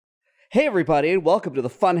Hey everybody, and welcome to the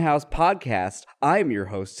Funhouse Podcast. I'm your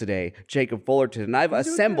host today, Jacob Fullerton, and I've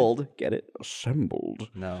assembled, get it? Assembled.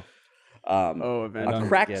 No. A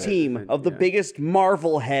crack team of the biggest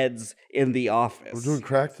Marvel heads in the office. We're doing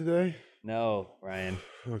crack today? No, Ryan.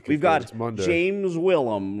 Okay, We've good. got It's Monday. James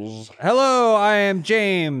Willems. Hello, I am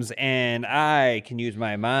James, and I can use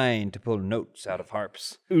my mind to pull notes out of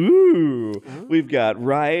harps. Ooh. We've got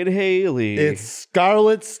Ryan Haley. It's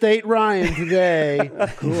Scarlet State Ryan today.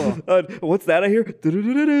 cool. What's that I hear?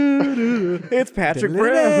 It's Patrick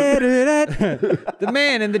Brown. The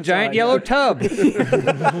man in the giant yellow tub.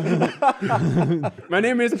 My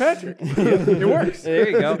name is Patrick. It works.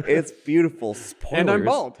 There you go. It's beautiful. Spoilers. And I'm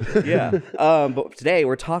bald. Yeah. But today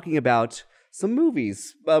we're talking about some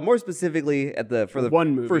movies, more specifically for the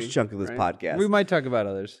One movie, first chunk of this right? podcast. We might talk about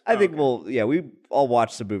others. I think we all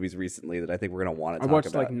watched some movies recently that I think we're going to want to I talk watched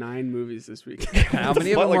about. like 9 movies this week. How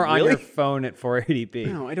many of What, them like, were on really? your phone at 480p?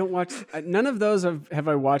 No, I don't watch. None of those have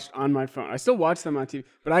I watched on my phone. I still watch them on TV,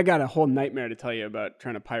 but I got a whole nightmare to tell you about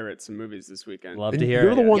trying to pirate some movies this weekend. Love to hear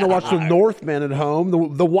You're it. the one that watched The Northman at home,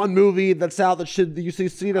 the one movie that's out that you see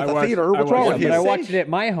it at the watched- theater. I What's wrong watched with But you? I watched it at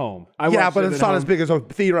my home. I Yeah, watched but it it's at not as home. big as a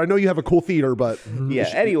theater. I know you have a cool theater, but Yeah,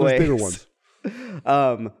 there's anyways. bigger ones.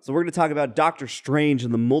 So we're going to talk about Doctor Strange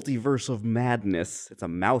and the Multiverse of Madness. It's a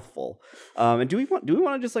mouthful. And do we want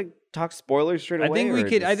to just like talk spoilers straight away? I think we or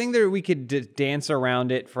could. I just- think we could dance around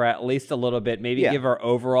it for at least a little bit. Maybe Yeah. give our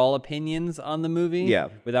overall opinions on the movie. Yeah.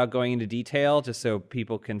 Without going into detail, just so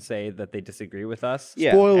people can say that they disagree with us.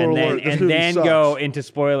 Yeah. Spoiler And then alert, this movie sucks. go into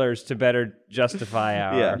spoilers to better justify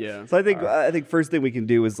our. Yeah. So I think first thing we can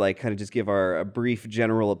do is like kind of just give a brief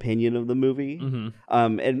general opinion of the movie,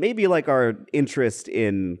 and maybe like our interest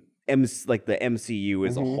in the MCU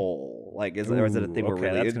as a whole. Like, is it a thing we're Okay,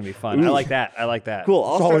 really? that's gonna be fun. I like that. I like that. Cool.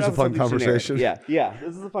 I'll It's start always off a with fun something generic. conversation. Yeah.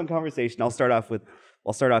 This is a fun conversation. I'll start off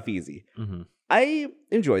easy. I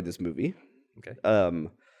enjoyed this movie. Okay.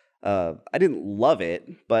 I didn't love it,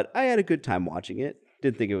 but I had a good time watching it.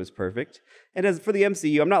 Didn't think it was perfect. And as for the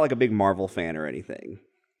MCU, I'm not like a big Marvel fan or anything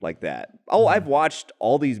like that. Oh, I've watched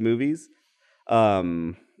all these movies.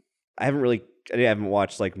 I haven't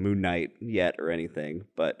watched like Moon Knight yet or anything,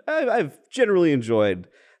 but I've generally enjoyed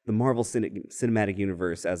the Marvel Cinematic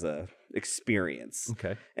Universe as a experience.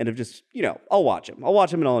 Okay. And have just, I'll watch them.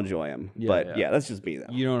 And I'll enjoy them. Yeah, But yeah. yeah, that's just me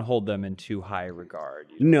though. You don't hold them in too high regard.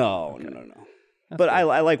 No. But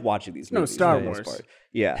I like watching these No movies. Star for the most Wars. part.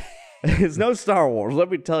 Yeah. It's no Star Wars, let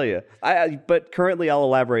me tell you. But currently I'll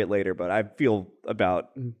elaborate later, but I feel about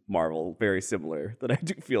Marvel very similar than I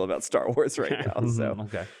do feel about Star Wars right now. So,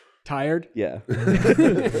 Okay. Tired? yeah.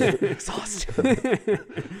 Exhausted.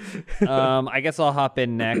 I guess I'll hop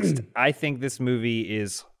in next. I think this movie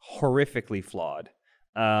is horrifically flawed.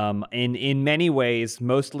 In many ways,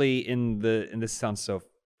 mostly and this sounds so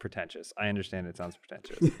pretentious. I understand it sounds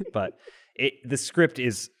pretentious, but the script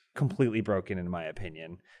is completely broken in my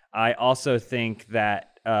opinion. I also think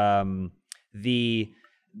that when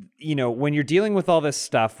you're dealing with all this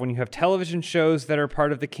stuff, when you have television shows that are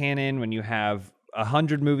part of the canon, when you have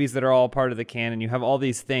 100 movies that are all part of the canon, you have all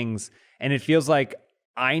these things, and it feels like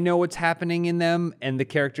I know what's happening in them and the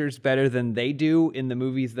characters better than they do in the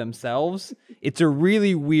movies themselves. It's a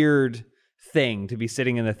really weird thing to be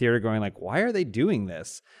sitting in the theater going like, why are they doing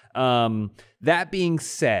this? That being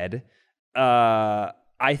said,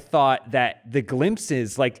 I thought that the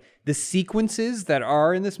glimpses, like the sequences that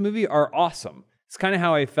are in this movie are awesome. It's kind of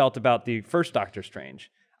how I felt about the first Doctor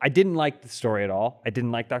Strange. I didn't like the story at all. I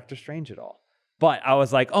didn't like Doctor Strange at all. But I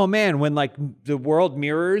was like, oh man, when like the world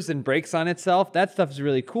mirrors and breaks on itself, that stuff is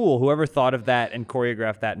really cool. Whoever thought of that and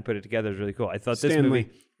choreographed that and put it together is really cool. I thought this Stan movie...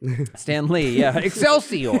 Stan Lee, yeah.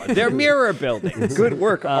 Excelsior, they're mirror buildings. Good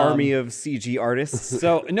work, army of CG artists.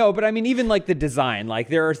 So, no, but I mean, even like the design, like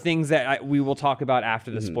there are things that we will talk about after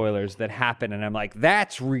the spoilers that happen. And I'm like,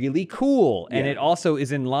 that's really cool. And it also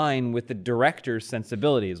is in line with the director's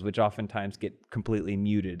sensibilities, which oftentimes get completely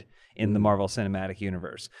muted in the Marvel Cinematic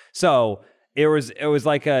Universe. So it was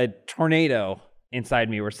like a tornado inside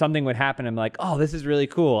me where something would happen. I'm like, oh, this is really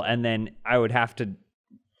cool. And then I would have to,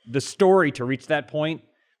 the story to reach that point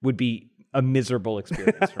would be a miserable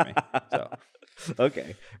experience for me. So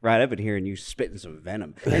Okay. Right, I've been hearing you spitting some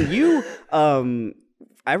venom. And you,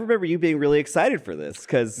 I remember you being really excited for this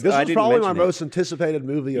because This I was didn't probably my mention it. most anticipated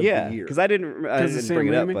movie of Yeah, the year. because I didn't of Sam bring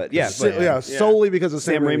it up, Raimi? but yeah, Solely because of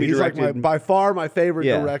Sam Sam Raimi. Raimi He's like directed- by far my favorite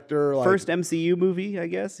yeah. director. Like, First MCU movie, I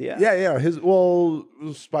guess. Yeah, yeah. His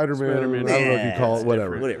Spider-Man. Spider-Man. I don't know if you call it it's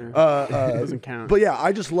whatever. different. Doesn't count. But yeah,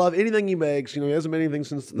 I just love anything he makes. You know, he hasn't made anything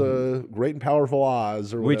since the Great and Powerful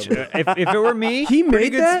Oz or Which, whatever. if it were me, He pretty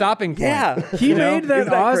made good that? stopping point. Yeah. he You know? made that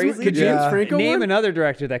Isn't that Oz. crazy? Could James Yeah. Franco Name one? another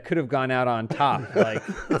director that could have gone out on top, like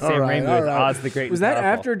Sam right, Raimi all with right. Oz the Great. Was and that Powerful.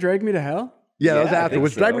 after Drag Me to Hell? Yeah, that was Yeah, I after. think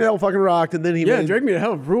Which Drag Me to so. Hell fucking rocked, and then he Yeah, made. Drag Me to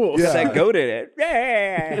Hell rules. Yeah. that goated it.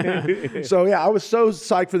 Yeah. So yeah, I was so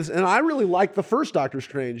psyched for this, and I really liked the first Doctor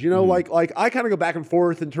Strange. You know, like I kind of go back and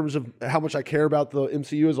forth in terms of how much I care about the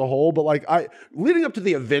MCU as a whole. But like leading up to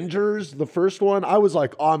the Avengers, the first one, I was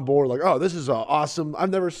like on board. Like, oh, this is awesome.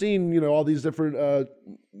 I've never seen all these different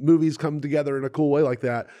movies come together in a cool way like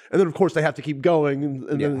that. And then of course they have to keep going,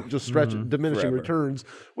 and then just stretch diminishing Forever. returns,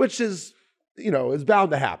 which is. Is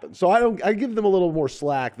bound to happen. So I give them a little more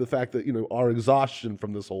slack, the fact that, our exhaustion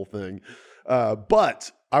from this whole thing.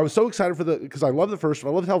 But I was so excited because I love the first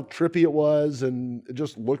one. I loved how trippy it was and it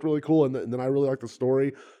just looked really cool. And then I really liked the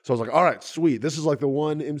story. So I was like, all right, sweet. This is like the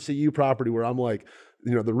one MCU property where I'm like,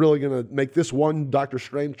 they're really going to make this one Doctor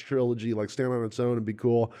Strange trilogy like stand on its own and be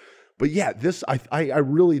cool. But yeah, I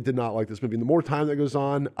really did not like this movie. And the more time that goes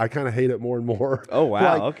on, I kind of hate it more and more. Oh,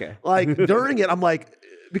 wow. Like- Okay. Like during it, I'm like,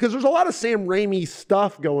 because there's a lot of Sam Raimi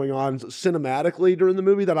stuff going on cinematically during the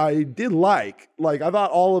movie that I did like. Like, I thought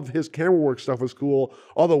all of his camera work stuff was cool.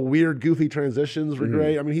 All the weird, goofy transitions were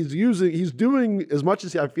great. I mean, he's doing as much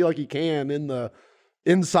as I feel like he can in the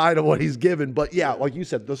inside of what he's given. But yeah, like you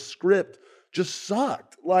said, the script just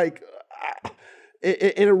sucked. Like,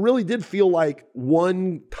 and it really did feel like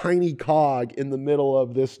one tiny cog in the middle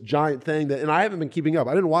of this giant thing and I haven't been keeping up.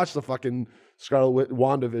 I didn't watch the fucking Scarlet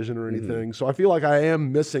WandaVision or anything. So I feel like I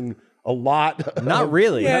am missing a lot. Not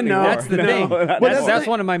really. Yeah, no. That's the No. thing. But That's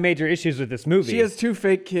one of my major issues with this movie. She has 2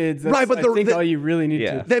 fake kids. That's, Right, but I think all you really need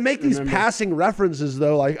to. They make these remember. passing references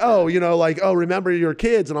though, like, remember your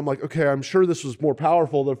kids. And I'm like, okay, I'm sure this was more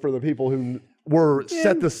powerful than for the people who were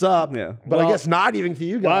set this up. Yeah. But I Well- guess not even to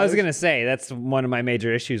you guys. Well, I was gonna say that's one of my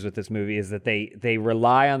major issues with this movie is that they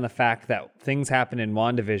rely on the fact that things happen in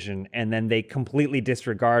WandaVision and then they completely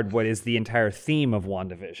disregard what is the entire theme of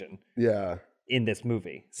WandaVision Yeah. in this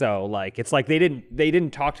movie. So like it's like they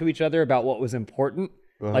didn't talk to each other about what was important,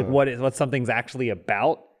 like what something's actually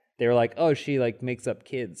about. They were like, oh, she like makes up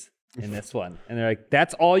kids in this one, and they're like,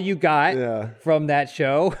 that's all you got Yeah. from that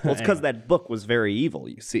show. Well, it's because that book was very evil,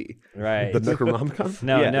 you see. right. The Necronomicon?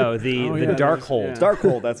 No, Yeah. no, the Oh, yeah, Darkhold. yeah.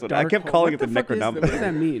 Darkhold, that's what I kept calling it the What does that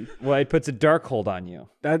Necronomicon. mean? Well, it puts a Darkhold on you.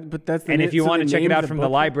 But that's the And na- if you so want the to check it name out of from the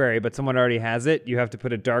book- library, but someone already has it, you have to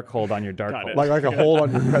put a Darkhold on your Darkhold. it. Like a hole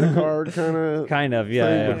on your credit card kind of. Kind of, thing,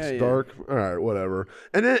 yeah. but yeah. it's yeah. dark. All right, whatever.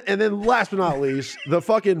 And then last but not least, the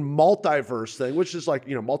fucking multiverse thing, which is like,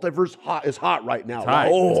 multiverse is hot right now. hot.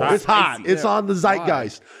 right? It's hot. It's hot. Spicy. It's on the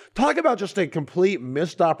zeitgeist. Talk about just a complete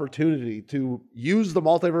missed opportunity to use the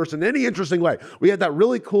multiverse in any interesting way. We had that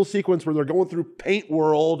really cool sequence where they're going through Paint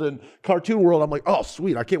World and Cartoon World. I'm like, oh,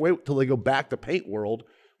 sweet. I can't wait till they go back to Paint World.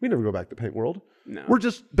 We never go back to Paint World. No. We're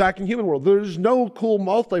just back in Human World. There's no cool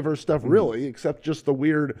multiverse stuff really, except just the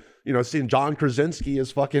weird, seeing John Krasinski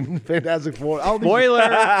as fucking Fantastic Four. Spoiler!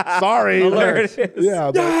 Sorry. Alert.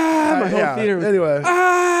 Yeah. But, my whole theater was- Anyway.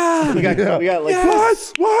 We got like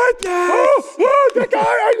What? Oh, that guy,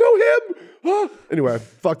 I know him. Anyway,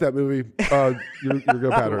 fuck that movie. You're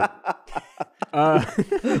good, Patrick.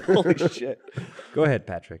 holy shit. Go ahead,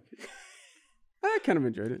 Patrick. I kind of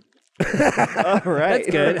enjoyed it. All right. That's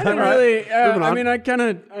good. I really. Moving I on. mean,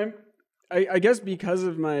 I guess because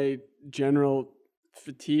of my general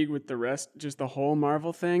fatigue with the rest, just the whole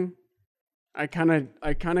Marvel thing. I kind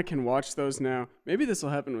of can watch those now. Maybe this will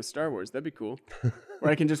happen with Star Wars. That'd be cool.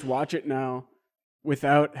 Where I can just watch it now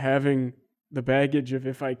without having the baggage of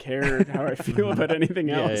if I care or how I feel about anything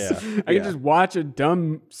Yeah, else. yeah. I can just watch a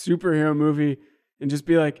dumb superhero movie and just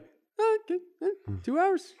be like, oh, okay, 2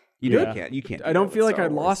 hours. You Yeah. can't. You can't. I don't feel like I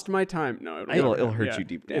lost my time. No, It'll hurt you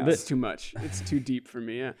deep down. It's too much. It's too deep for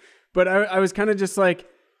me. Yeah, but I was kind of just like,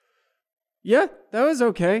 yeah, that was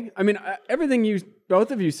okay. I mean, everything both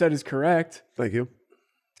of you said is correct Thank you.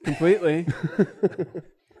 completely.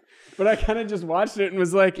 But I kind of just watched it and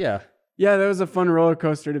was like, Yeah. that was a fun roller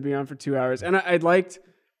coaster to be on for 2 hours. And I liked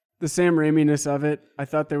the Sam Raimi-ness of it. I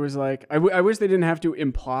thought there was like, I wish they didn't have to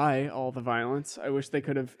imply all the violence. I wish they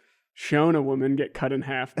could have shown a woman get cut in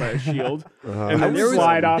half by a shield and then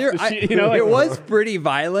slide off the shield. it was pretty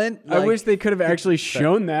violent. I wish they could have actually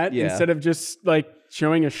shown that Yeah. instead of just like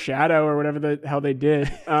showing a shadow or whatever the hell they did.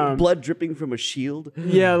 Blood dripping from a shield.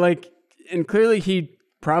 Yeah, like, and clearly he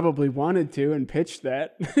probably wanted to and pitched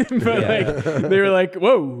that, but like they were like,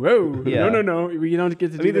 whoa, Yeah. no, you don't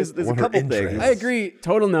get to do this. There's a What are couple interests? things. I agree,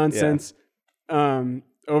 total nonsense.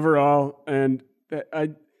 Overall, and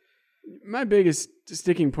my biggest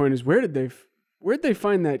sticking point is where'd they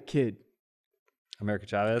find that kid? America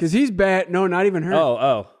Chavez. Because he's bad. No, not even her.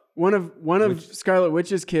 Oh. One of Scarlet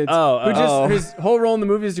Witch's kids. Oh, who just oh. his whole role in the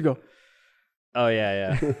movie is to go. Oh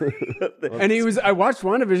yeah. And I watched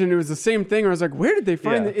WandaVision. It was the same thing. Where I was like, where did they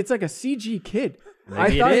find it? It's like a CG kid.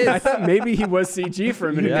 Maybe it is. I thought maybe he was CG for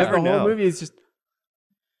a minute. You because never the whole know. movie is just.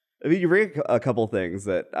 I mean, you bring a couple things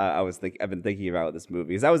that I've been thinking about with this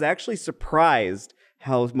movie. Is I was actually surprised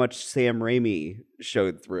how much Sam Raimi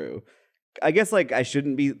showed through. I guess like I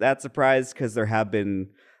shouldn't be that surprised because there have been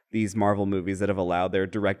these Marvel movies that have allowed their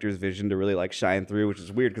director's vision to really like shine through, which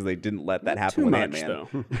is weird because they didn't let that happen Too with much Ant-Man.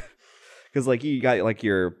 though. Because like you got like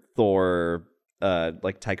your Thor,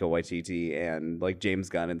 like Taika Waititi and like James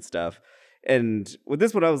Gunn and stuff. And with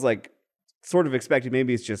this one, I was like sort of expecting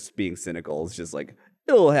maybe it's just being cynical. It's just like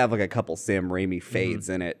it'll have like a couple Sam Raimi fades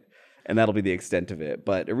in it, and that'll be the extent of it.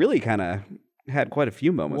 But it really kind of had quite a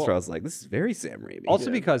few moments where I was like, this is very Sam Raimi.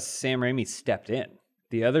 Also because Sam Raimi stepped in.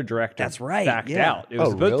 The other director That's right, backed yeah. out. It was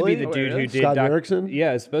Oh, supposed to be really? the Oh, dude really? who did Scott Derrickson?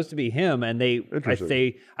 Yeah, it's supposed to be him, and I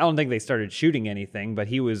Interesting. don't think they started shooting anything, but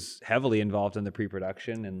he was heavily involved in the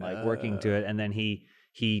pre-production and like working to it, and then he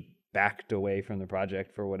backed away from the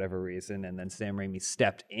project for whatever reason, and then Sam Raimi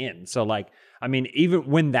stepped in. So like, I mean, even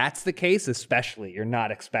when that's the case, especially, you're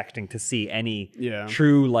not expecting to see any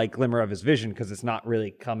true like glimmer of his vision because it's not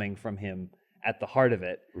really coming from him at the heart of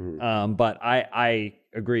it. But I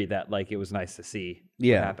agree that like it was nice to see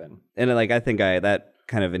what happen. And like I think that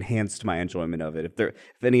kind of enhanced my enjoyment of it. If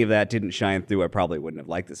any of that didn't shine through, I probably wouldn't have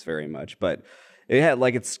liked this very much. But it had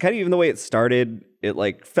like it's kind of even the way it started, it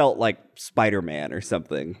like felt like Spider-Man or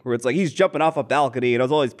something, where it's like he's jumping off a balcony and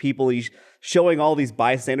there's all these people, he's showing all these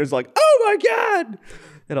bystanders like, oh my god.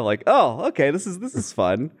 And I'm like, oh, okay, this is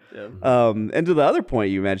fun. And to the other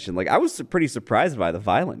point you mentioned, like I was pretty surprised by the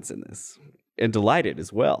violence in this. And delighted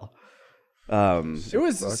as well. It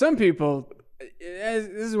was some people. This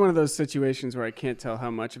is one of those situations where I can't tell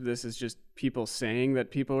how much of this is just people saying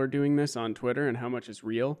that people are doing this on Twitter and how much is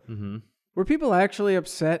real. Mm-hmm. Were people actually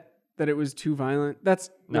upset that it was too violent?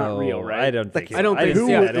 That's not real, right? I don't think. I don't think didn't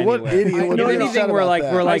so. see that What anywhere. idiot would You know be upset anything where about like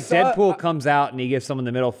that? where like I saw- Deadpool comes out and he gives someone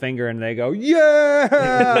the middle finger and they go, yeah,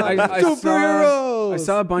 I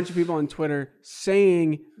saw a bunch of people on Twitter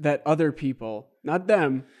saying that other people, not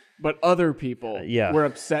them, but other people were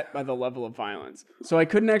upset by the level of violence. So I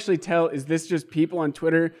couldn't actually tell, is this just people on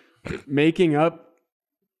Twitter making up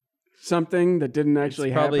something that didn't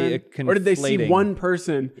actually probably happen? Or did they see conflating. one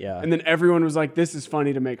person and then everyone was like, this is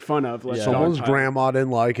funny to make fun of. Let's Someone's dogpile. grandma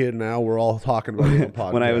didn't like it. Now we're all talking about it on the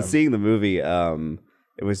podcast. When I was seeing the movie,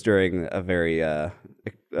 it was during a very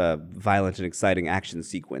violent and exciting action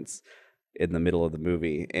sequence in the middle of the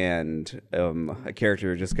movie, and a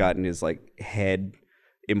character had just gotten his like head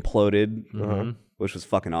imploded, which was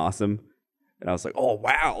fucking awesome. And I was like, oh,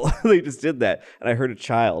 wow, they just did that. And I heard a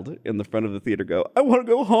child in the front of the theater go, I want to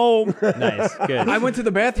go home. Nice, good. I went to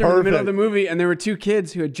the bathroom in the middle of Perfect. the movie, and there were two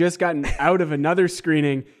kids who had just gotten out of another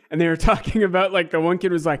screening, and they were talking about like the one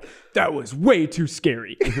kid was like, "That was way too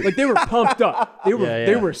scary." Like they were pumped up, they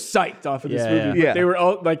were psyched off of this movie. Yeah. But they were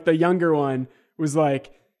all like, the younger one was like,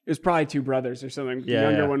 it was probably two brothers or something. The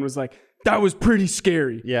younger one was like, that was pretty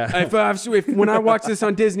scary. Yeah. If when I watch this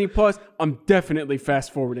on Disney Plus, I'm definitely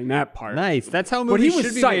fast forwing that part. Nice. That's how But he movies was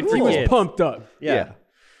should be made psyched. for He was kids. pumped up. Yeah.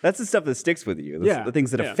 That's the stuff that sticks with you. Yeah. The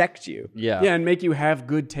things that Yeah. affect you. Yeah. Yeah, and make you have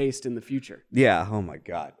good taste in the future. Yeah. Oh my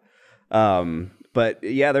God. But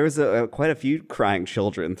yeah, there was quite a few crying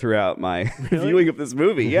children throughout my viewing of this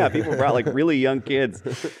movie. Yeah, people brought like really young kids,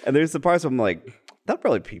 and there's the parts where I'm like, that'd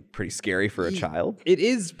probably be pretty scary for a child. It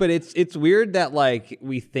is, but it's weird that like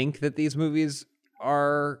we think that these movies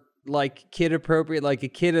are like kid appropriate. Like a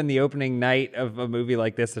kid in the opening night of a movie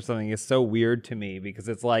like this or something is so weird to me because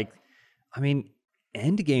it's like, I mean,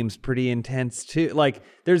 Endgame's pretty intense too. Like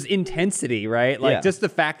there's intensity, right? Like Yeah. just the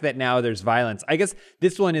fact that now there's violence. I guess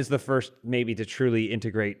this one is the first maybe to truly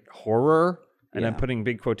integrate horror. And I'm putting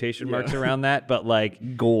big quotation marks around that, but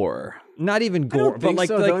like Gore. not even gore, but think like,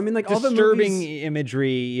 so, though. I mean, like, all the disturbing movies-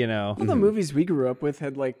 imagery, you know. All the movies we grew up with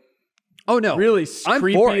had like Oh no, really I'm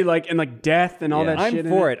creepy, for it. like and like death and all Yeah. that I'm shit.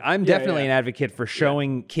 for in it. I'm Yeah, definitely yeah. an advocate for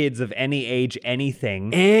showing kids of any age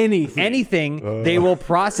anything. Anything. They will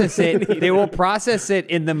process it. They will process it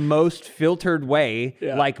in the most filtered way,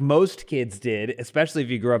 Yeah. like most kids did, especially if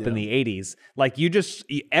you grew up in the 80s. Like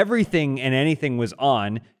everything and anything was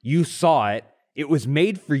on. You saw it. It was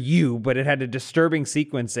made for you, but it had a disturbing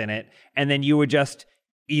sequence in it. And then you would just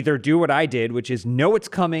either do what I did, which is know it's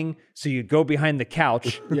coming, so you go behind the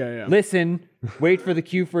couch, Yeah. listen, wait for the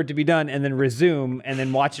cue for it to be done, and then resume, and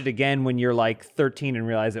then watch it again when you're like 13 and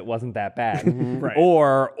realize it wasn't that bad. Right.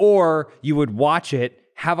 Or you would watch it,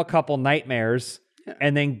 have a couple nightmares,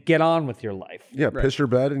 and then get on with your life. Yeah, piss your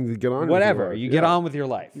bed and get on. with Whatever. your life. You get on with your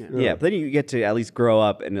life. Yeah, but then you get to at least grow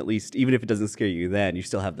up, and at least even if it doesn't scare you, then you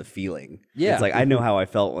still have the feeling. Yeah. It's like I know how I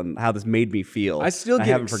felt when how this made me feel. I still get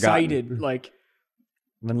haven't forgotten. excited. Like,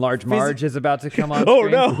 When Large Marge is about to come on Oh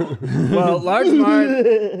screen. no! well, Large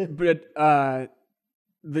Marge, but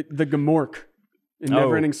the Gamork in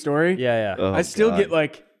Neverending Story. Yeah. Oh, I still God. get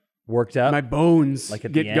like Worked up. my bones Like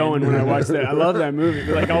at the get going end. when I watch that. I love that movie.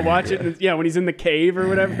 But like I'll watch it, and, when he's in the cave or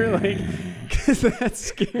whatever, like because that's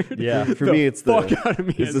scared. Yeah. For me, it's the fuck out of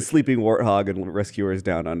me. it's the sleeping warthog and Rescuers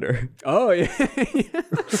Down Under. Oh yeah.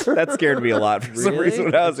 That scared me a lot for some Really? reason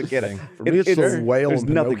when I was a kid. For me, it's the whale there's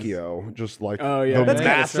in nothing- Pinocchio. Just like Oh, yeah. the That's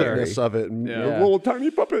kinda massiveness scary. of it. And Yeah. a little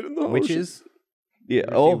tiny puppet in the ocean. Witches. Yeah.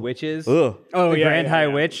 Oh, Oh, witches. ugh. Oh The yeah. Grand yeah, High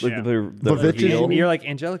yeah. Witch. Like Yeah. the Witches, reveal. you mean? You're like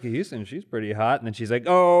Angelica Houston. She's pretty hot, and then she's like,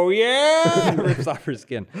 "Oh yeah," and rips off her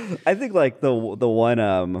skin. I think like the one.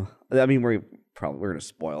 I mean, we're gonna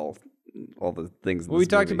spoil all the things. in Well, we this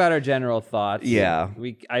talked movie. about our general thoughts. Yeah.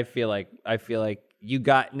 I feel like you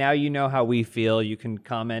got now. You know how we feel. You can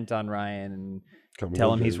comment on Ryan and Come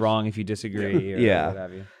tell on, him he's James. wrong if you disagree. Or Yeah. what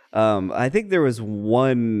have you. I think there was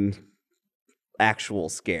one actual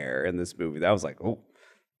scare in this movie that I was like, oh,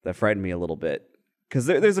 that frightened me a little bit. Because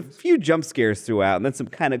there's a few jump scares throughout, and then some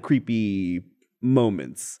kind of creepy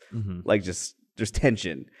moments, like just there's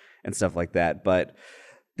tension and stuff like that. But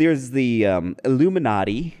there's the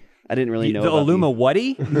Illuminati. I didn't really know The about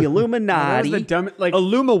Illuma-whatty? the That was Illuminati. the dumb like.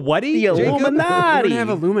 Illuma-whatty? The Jacob? You Illuminati. don't have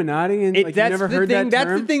Illuminati and like you That's never the heard thing. that That's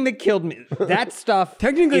term? the thing that killed me. That stuff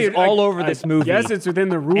Technically, is all over this movie. Yes, it's within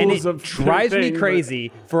the rules and it of the drives me thing, but-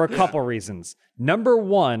 crazy for a couple reasons. Number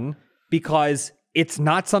one, because it's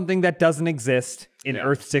not something that doesn't exist in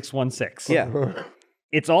Earth 616. Yeah.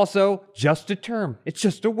 It's also just a term. It's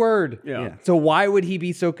just a word. Yeah. So why would he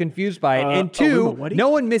be so confused by it? And two, Illuma-whatty? no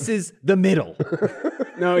one misses the middle.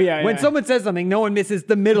 No, yeah. When yeah. someone says something, no one misses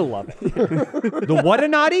the middle of it. The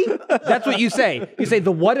what-a-naughty? That's what you say. You say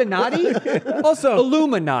the what-a-naughty? Also,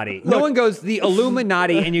 Illuminati. No one goes the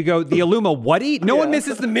Illuminati and you go the Illuma-whatty? No one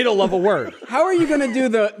misses the middle of a word. How are you going to do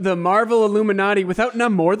the Marvel Illuminati without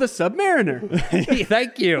Namor the Submariner?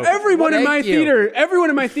 Thank you. Everyone in my Thank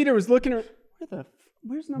you. theater was looking at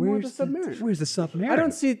where's Namor the Submariner? Where's the Submariner? I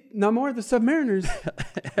don't see Namor the Submariners.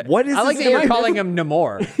 What is I like this that you're guy? calling him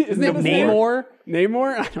Namor. Isn't it his Namor?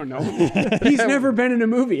 Namor? I don't know. He's never been in a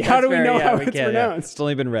movie. How do we Fair, know yeah, how we it's can, yeah. pronounced? It's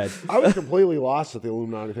only been read. I was completely lost at the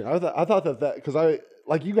Illuminati thing. I thought that because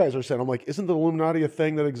like you guys are saying, I'm like, isn't the Illuminati a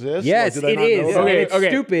thing that exists? Yes, like, did I it not know is. that? And Okay, it's okay.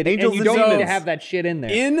 stupid. Angels and you and don't need to demons. have that shit in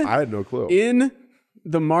there. I had no clue. In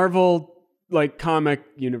the Marvel like comic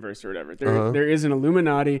universe or whatever, there is an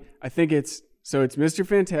Illuminati. I think it's Mr.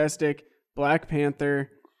 Fantastic, Black Panther,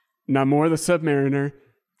 Namor the Submariner,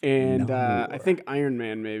 and I think Iron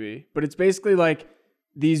Man maybe. But it's basically like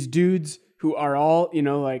these dudes who are all,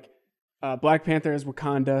 like Black Panther has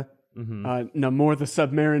Wakanda, Namor the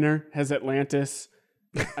Submariner has Atlantis.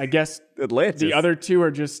 I guess Atlantis. the other two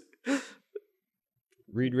are just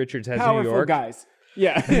Reed Richards has New powerful York. guys.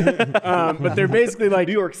 Yeah, but they're basically like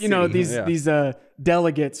New York City. these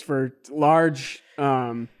delegates for large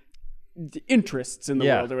interests in the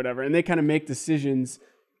Yeah. world or whatever, and they kind of make decisions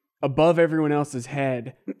above everyone else's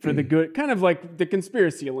head for the good, kind of like the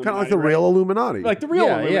conspiracy Illuminati, Kind of like the right? real Illuminati. like the real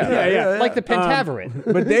Yeah, Illuminati. yeah. Like the Pentaverate.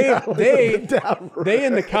 But they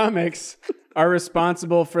in the comics are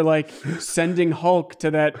responsible for like sending Hulk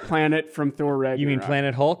to that planet from Thor Ragnarok. You mean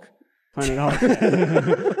Planet Hulk? Planet Hulk?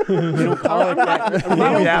 They don't call it that. They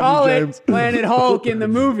don't happy, call James. it Planet Hulk in the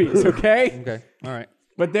movies, okay? Okay. All right.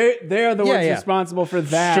 But they are the Yeah, ones yeah. responsible for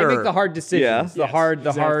that. They make the hard decisions. Yeah. The Yes, hard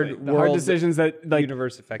exactly. The world hard decisions that like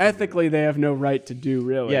universe effectively. ethically they have no right to do.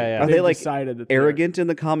 Really, Yeah, yeah. Are They've they like decided that they're- arrogant in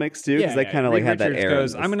the comics too? Because Yeah, they yeah. kind of Reed like had that Richards era.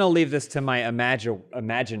 goes, I'm going to leave this to my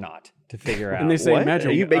Imaginaut to figure out. And they say, What? imagine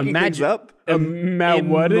Are you making things imagine- up?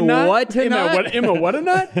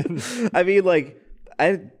 Imawhatanot? I mean, like,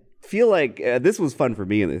 I feel like this was fun for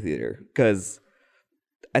me in the theater because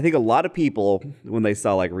I think a lot of people, when they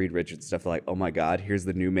saw like Reed Richards stuff, they're like, oh my God, here's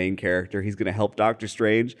the new main character. He's going to help Doctor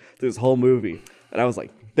Strange through this whole movie. And I was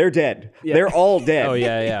like, they're dead. Yeah. They're all dead. Oh,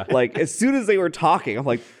 yeah. Like, as soon as they were talking, I'm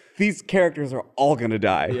like, these characters are all going to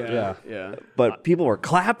die. Yeah. But people were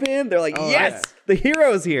clapping. They're like, yes, the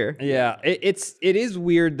hero's here. Yeah, it is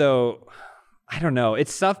weird though. I don't know.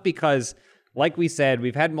 It's tough because, like we said,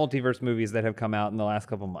 we've had multiverse movies that have come out in the last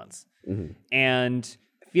couple months, and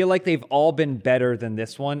I feel like they've all been better than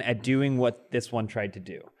this one at doing what this one tried to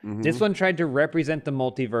do. This one tried to represent the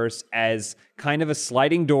multiverse as kind of a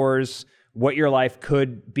sliding doors, what your life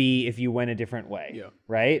could be if you went a different way.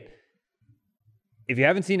 Right? If you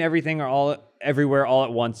haven't seen everything or everywhere all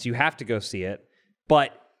at once, you have to go see it.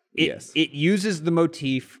 But it uses the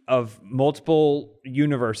motif of multiple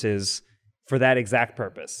universes for that exact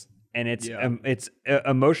purpose. And it's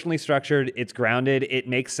emotionally structured, it's grounded, it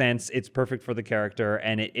makes sense, it's perfect for the character,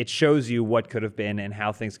 and it shows you what could have been and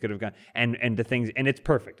how things could have gone, and the things, and it's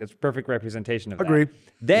perfect. It's a perfect representation of Agree. that.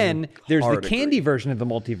 Then there's the candy version of the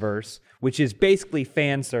multiverse, which is basically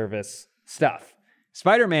fan service stuff.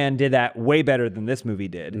 Spider-Man did that way better than this movie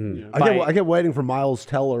did. I kept waiting for Miles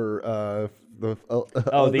Teller. The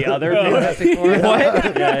other Fantastic Four?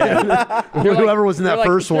 What? Yeah. Whoever was in that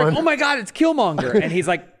first one. Oh my God, it's Killmonger. And he's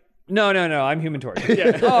like, no, I'm Human Torch.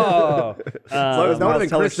 Oh. As long as Miles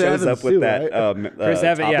Teller shows up with that. Chris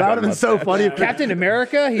Evans, that would have been so funny. If Captain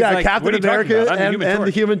America? He's like, Captain what are you talking America about? I'm and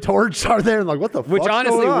the Human Torch are there. And like, what the fuck? Which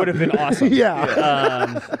honestly would have been awesome.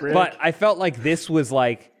 But I felt like this was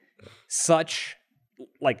like such,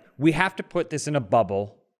 like, we have to put this in a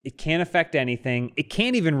bubble. It can't affect anything. It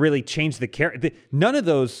can't even really change the character. None of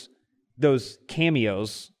those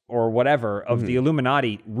cameos or whatever of the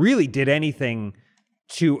Illuminati really did anything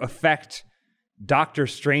to affect Doctor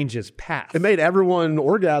Strange's path. It made everyone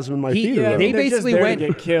orgasm in my theater. Yeah, They they're just basically there to went.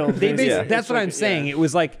 get killed. That's what I'm saying. It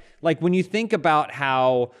was like when you think about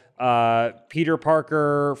how Peter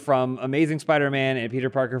Parker from Amazing Spider-Man and Peter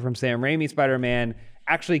Parker from Sam Raimi Spider-Man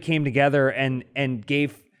actually came together and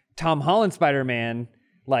gave Tom Holland Spider-Man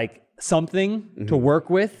like something to work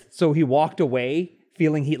with, so he walked away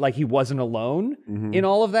feeling he wasn't alone in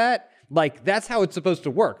all of that. Like, that's how it's supposed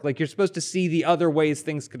to work. Like, you're supposed to see the other ways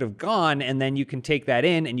things could have gone, and then you can take that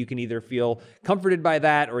in, and you can either feel comforted by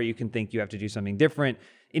that, or you can think you have to do something different.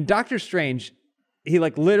 In Doctor Strange, he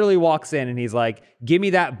like literally walks in and he's like, give me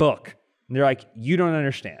that book. And they're like, you don't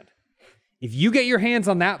understand. If you get your hands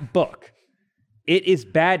on that book, it is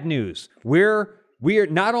bad news. We're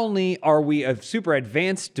not only are we a super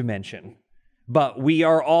advanced dimension, but we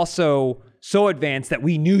are also so advanced that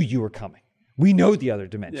we knew you were coming. We know the other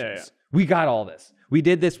dimensions. Yeah. We got all this. We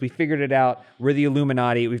did this. We figured it out. We're the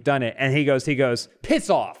Illuminati. We've done it. And he goes, piss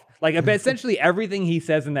off. Like, essentially everything he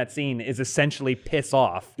says in that scene is essentially piss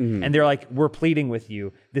off. And they're like, we're pleading with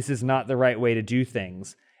you. This is not the right way to do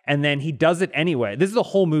things. And then he does it anyway. This is a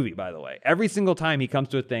whole movie, by the way. Every single time he comes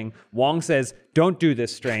to a thing, Wong says, don't do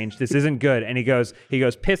this, Strange. This isn't good. And he goes,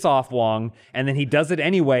 piss off, Wong. And then he does it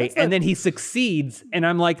anyway. And then he succeeds. And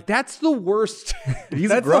I'm like, that's the worst.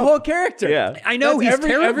 That's the whole character. Yeah. I know, he's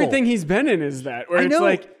terrible. Everything he's been in is that. Where I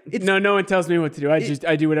know. no one tells me what to do.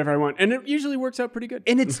 I do whatever I want. And it usually works out pretty good.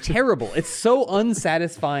 And it's terrible. It's so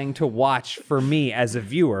unsatisfying to watch for me as a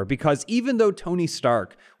viewer, because even though Tony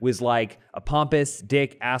Stark was like a pompous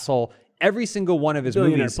dick asshole, every single one of his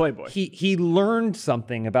Billionaire movies, playboy. he learned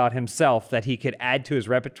something about himself that he could add to his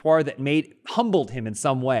repertoire that humbled him in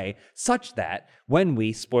some way, such that when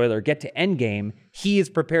we, spoiler, get to Endgame, he is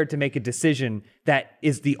prepared to make a decision that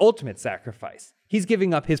is the ultimate sacrifice. He's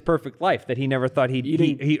giving up his perfect life that he never thought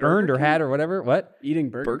he earned or had or whatever. What? Eating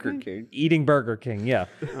Burger King. Eating Burger King, yeah.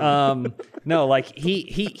 No, like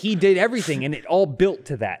he did everything, and it all built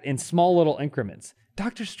to that in small little increments.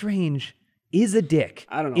 Doctor Strange is a dick.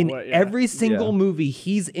 I don't know in every single movie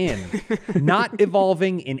he's in, not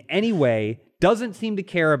evolving in any way, doesn't seem to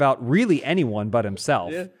care about really anyone but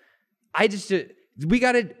himself. Yeah. We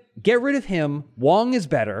got to get rid of him. Wong is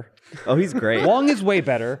better. Oh, he's great. Wong is way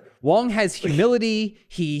better. Wong has humility.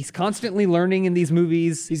 He's constantly learning in these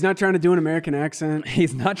movies. He's not trying to do an American accent.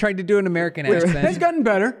 He's not trying to do an American accent. He's gotten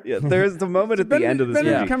better. Yeah, there's the moment at the end of this movie.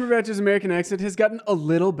 Benedict Cumberbatch's American accent has gotten a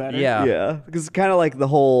little better. Yeah. Yeah, because it's kind of like the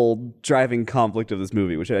whole driving conflict of this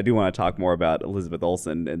movie, which I do want to talk more about Elizabeth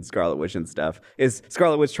Olsen and Scarlet Witch and stuff, is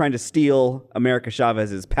Scarlet Witch trying to steal America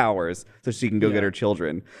Chavez's powers so she can go get her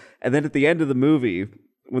children. And then at the end of the movie,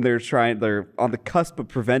 when they're on the cusp of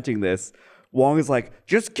preventing this, Wong is like,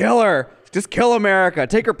 just kill her. Just kill America.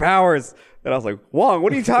 Take her powers. And I was like, Wong,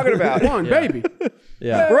 what are you talking about? Wong, baby.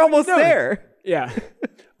 Yeah. We're almost there. Yeah.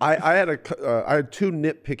 I had two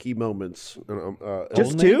nitpicky moments.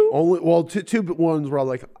 Just two? Two ones where I'm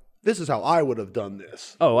like, this is how I would have done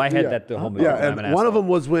this. Oh, I had that the whole movie. Yeah, I'm an and one of asshole. them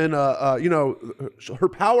was when, her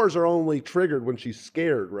powers are only triggered when she's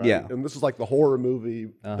scared, right? Yeah. And this is like the horror movie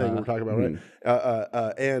thing we're talking about,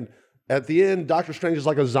 right? And at the end, Doctor Strange is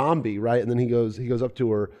like a zombie, right? And then he goes up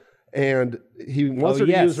to her, and he wants her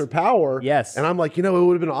to use her power. Yes. And I'm like, it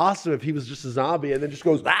would have been awesome if he was just a zombie, and then just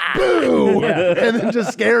goes, boom, and then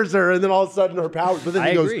just scares her, and then all of a sudden her powers. But then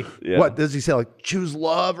he goes, Yeah. what does he say? Like, choose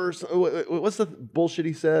love or something? What's the bullshit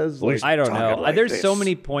he says? Like, I don't know. talking like There's this. so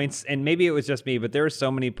many points, and maybe it was just me, but there were so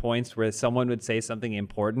many points where someone would say something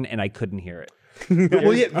important and I couldn't hear it.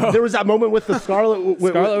 Well, yeah, there was that moment with the Scarlet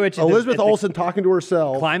Witch at Elizabeth the Olsen talking to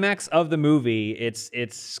herself. Climax of the movie, it's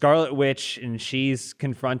Scarlet Witch, and she's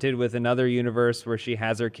confronted with another universe where she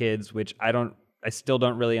has her kids, which I still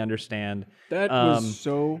don't really understand. That was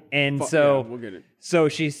so. And yeah, we'll get it. So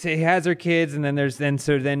she has her kids, and then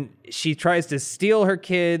then she tries to steal her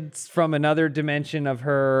kids from another dimension of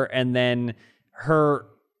her, and then her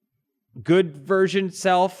good version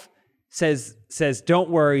self says, "Don't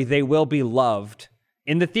worry, they will be loved."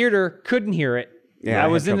 In the theater, couldn't hear it. Yeah, I I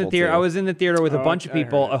was had in the trouble theater. too. I was in the theater with a Oh, bunch of I heard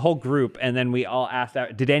people, it. a whole group, and then we all asked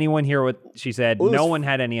that. Did anyone hear what she said? Well, it No was- one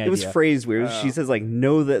had any idea. It was phrased weird. She says like,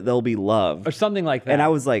 "Know that they'll be loved," or something like that. and I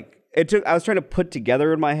was like, I was trying to put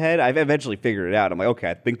together in my head. I've eventually figured it out. I'm like, okay,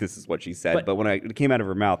 I think this is what she said. But when it came out of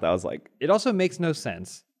her mouth, I was like, It also makes no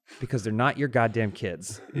sense because they're not your goddamn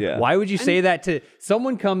kids. Yeah. Why would you say that to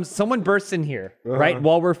someone bursts in here, right,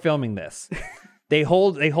 while we're filming this. They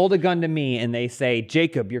hold a gun to me and they say,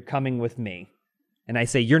 "Jacob, you're coming with me." And I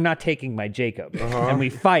say, "You're not taking my Jacob." And we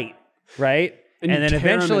fight, right? And, then you tear 'em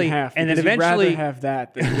eventually in half and then because you'd rather eventually have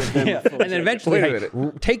that than give them a full and then eventually Wait a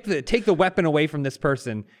like, take the weapon away from this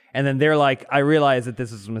person, and then they're like, "I realize that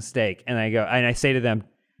this is a mistake," and I say to them,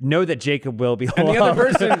 "Know that Jacob will be And the other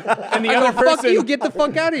person, and the other fuck person, you, get the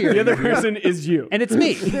fuck out of here." the other person is you. and it's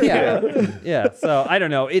me. Yeah. So I don't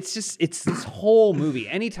know. It's this whole movie.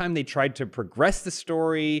 Anytime they tried to progress the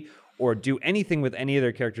story or do anything with any of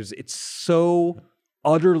their characters, it's so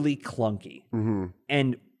utterly clunky.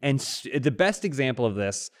 And the best example of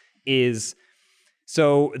this is,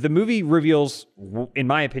 so the movie reveals, in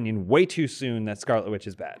my opinion, way too soon that Scarlet Witch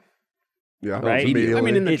is bad. Yeah, Right? immediately. I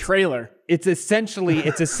mean, in the It's- trailer, It's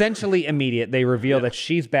essentially immediate. They reveal that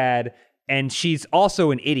she's bad, and she's also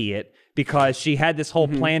an idiot because she had this whole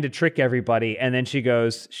plan to trick everybody, and then she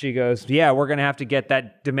goes, "Yeah, we're gonna have to get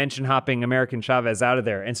that dimension hopping American Chavez out of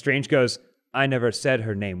there." And Strange goes, "I never said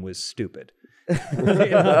her name was stupid."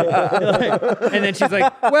 And then she's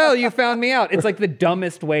like, "Well, you found me out." It's like the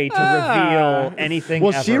dumbest way to reveal anything.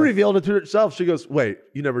 well, ever. she revealed it to herself. She goes, "Wait,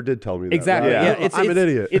 you never did tell me that." Exactly. right? Yeah. I'm an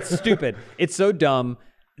idiot. It's stupid. It's so dumb.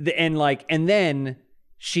 And then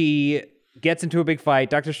she gets into a big fight.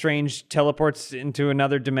 Doctor Strange teleports into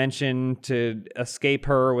another dimension to escape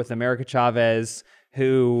her with America Chavez,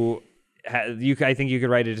 who I think you could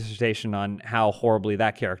write a dissertation on how horribly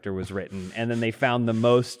that character was written. And then they found the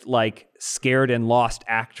most like scared and lost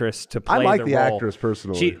actress to play I like the role. actress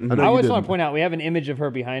personally. She, I know I you always want didn't. to point out we have an image of her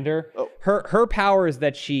behind her. Her power is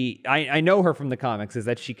that I know her from the comics, is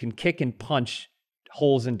that she can kick and punch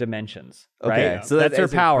holes in dimensions. Okay, Right? so that's her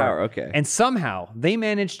that's her power. power, okay. And somehow they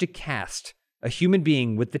managed to cast a human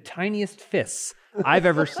being with the tiniest fists I've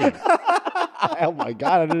ever seen. Oh my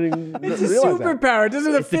god, I didn't even it's a realize that. superpower.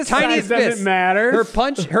 Doesn't the It's the fist size tiniest doesn't fist. matter?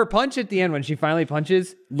 Her punch at the end when she finally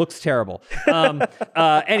punches looks terrible.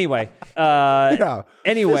 Anyway,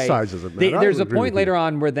 anyway, fist size doesn't matter. I there's would a agree point with you. later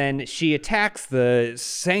on where then she attacks the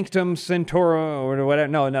Sanctum Centauro or whatever.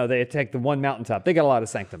 No, they attack the one mountaintop. They got a lot of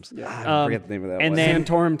sanctums. I forget the name of that and one. then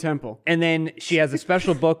Santorum Temple. and then she has a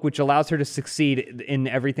special book which allows her to succeed in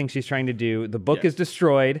everything she's trying to do. The book is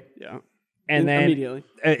destroyed. Yeah. And then Immediately.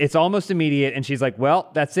 it's almost immediate, and she's like,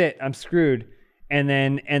 "Well, that's it. I'm screwed." And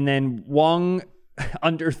then Wong,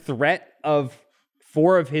 under threat of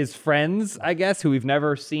 4 of his friends, I guess, who we've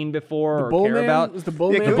never seen before or Bull care man? about. Was the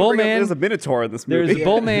bull Yeah, man? can we Bull bring up- man- There's a Minotaur in this There's movie. a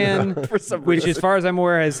Bull Man, For some which, reason. as far as I'm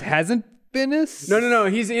aware, hasn't been a No.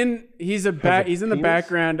 He's in the penis?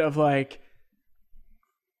 background of like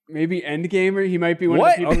maybe Endgamer. He might be one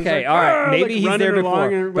What? of the people. who's Okay, like, all right. "Ah," Maybe like he's running there along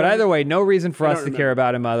before. or But either way, no reason for I us don't to care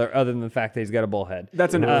about him other than the fact that he's got a bullhead.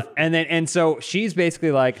 That's enough. And so she's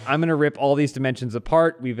basically like, I'm going to rip all these dimensions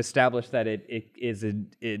apart. We've established that it is an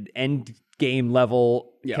end game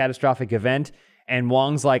level catastrophic event. And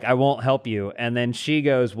Wong's like, I won't help you. And then she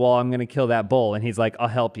goes, well, I'm going to kill that bull. And he's like, I'll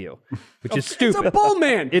help you, which is stupid. It's a bull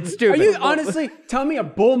man. It's stupid. Are you honestly tell me a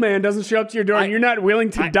bull man doesn't show up to your door and you're not willing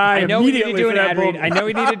to die I know we need to immediately do for an that ad bull? read. I know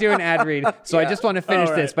we need to do an ad read. So I just want to finish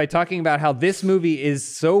this by talking about how this movie is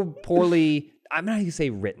so poorly, I'm not going to say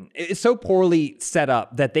written. It's so poorly set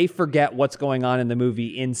up that they forget what's going on in the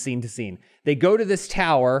movie in scene to scene. They go to this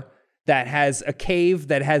tower that has a cave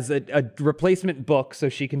that has a replacement book so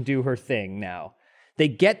she can do her thing now. They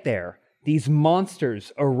get there. These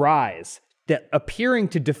monsters arise, that appearing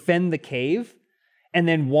to defend the cave. And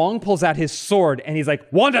then Wong pulls out his sword and he's like,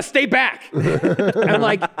 Wanda, stay back. And I'm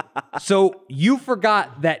like, so you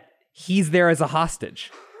forgot that he's there as a hostage.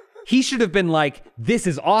 He should have been like, this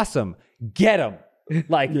is awesome. Get him.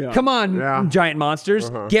 Like, come on, giant monsters.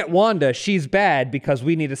 Get Wanda. She's bad because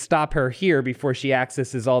we need to stop her here before she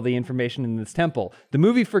accesses all the information in this temple. The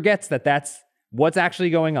movie forgets that that's what's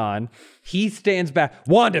actually going on. He stands back.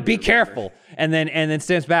 Wanda, be careful. And then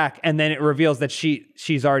stands back. And then it reveals that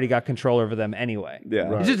she's already got control over them anyway. Yeah.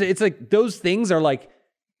 Right. It's like those things are like,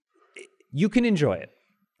 you can enjoy it.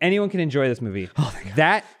 Anyone can enjoy this movie. Oh,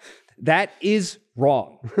 that is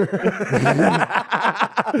wrong.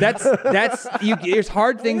 There's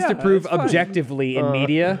hard things to prove objectively in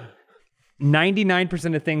media.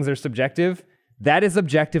 99% of things are subjective. That is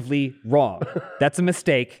objectively wrong. That's a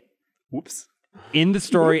mistake. Whoops. In the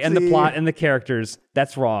story and the plot and the characters,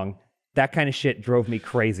 that's wrong. That kind of shit drove me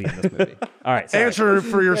crazy in this movie. All right, sorry. Answer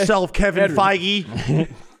for yourself, Kevin Feige.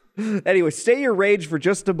 Anyway, stay your rage for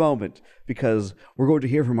just a moment because we're going to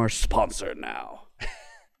hear from our sponsor now.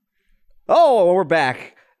 Oh, we're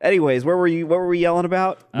back. Anyways, what were we yelling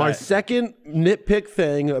about? My second nitpick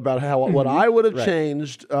thing about what I would have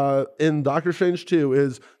changed in Doctor Strange 2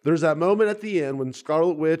 is there's that moment at the end when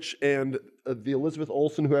Scarlet Witch and the Elizabeth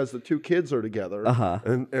Olsen who has the two kids are together.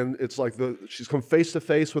 And it's like she's come face to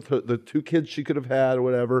face with the two kids she could have had or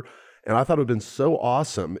whatever. And I thought it would have been so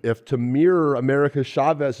awesome if, to mirror America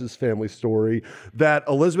Chavez's family story, that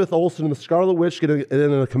Elizabeth Olsen and the Scarlet Witch get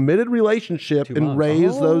in a committed relationship and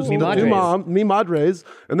raise those Mi madres,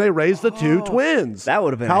 and they raise the two twins. That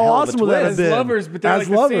would have been how a hell of a awesome would that have twist. been? As lovers, but they're as like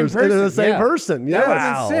the lovers, same and they're the person. same Yeah. person. Yes. That would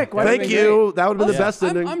have been sick. Why Thank didn't you. That would have been the best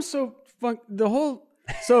ending. I'm so the whole.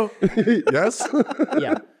 So Yes.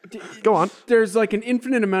 Yeah. Go on. there's like an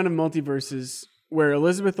infinite amount of multiverses where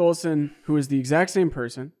Elizabeth Olsen, who is the exact same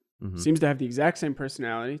person, seems to have the exact same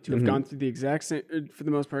personality, to have gone through the exact same, for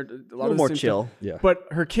the most part, a lot little of the more same chill. stuff. Yeah. But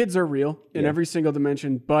her kids are real in every single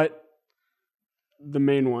dimension, but the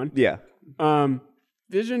main one. Yeah.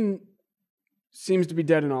 Vision seems to be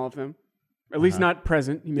dead in all of them, at least not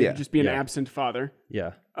present. He may just be an absent father.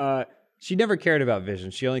 Yeah. Uh, She never cared about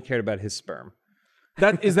Vision. She only cared about his sperm.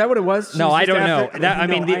 is that what it was? No, She's I just don't know. after- That- I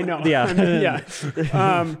mean, I know. yeah. I mean, yeah.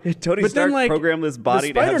 Tony But then, Stark like, programmed this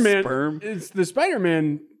body to have sperm. The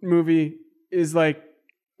Spider-Man movie is like,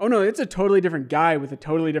 oh no, it's a totally different guy with a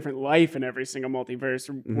totally different life in every single multiverse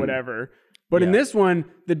or whatever. But in this one,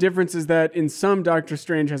 the difference is that in some Doctor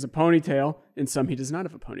Strange has a ponytail, in some he does not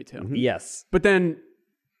have a ponytail. Yes. But then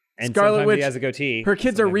And Scarlet sometimes Witch, he has a goatee. her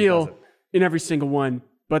kids are Sometimes he real doesn't. in every single one,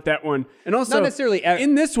 but that one. And also, Not necessarily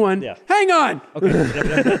in this one, Yeah. hang on! I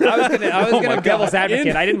was gonna devil's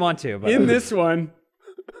advocate. I didn't want to, but In this one,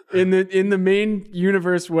 in the main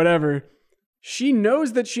universe, whatever, she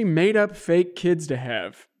knows that she made up fake kids to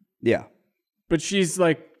have. Yeah. But she's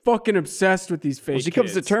like fucking obsessed with these fake Well, she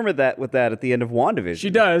comes kids. determined with that at the end of WandaVision. She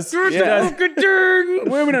does. She does.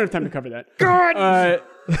 Well, we don't have time to cover that. God.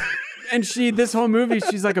 And this whole movie,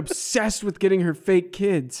 she's like obsessed with getting her fake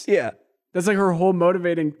kids. Yeah. That's like her whole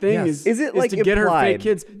motivating thing Yes. Is it, like, to get her fake implied?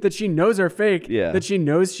 kids that she knows are fake, Yeah. that she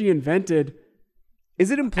knows she invented. Is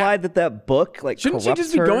it implied that book like Shouldn't she corrupts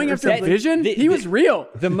just be her going or after something? Vision? He was real.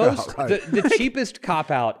 the most the cheapest cop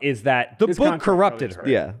out is that the His book contract corrupted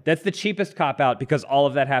probably her. is right. Yeah. That's the cheapest cop out because all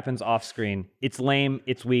of that happens off screen. It's lame.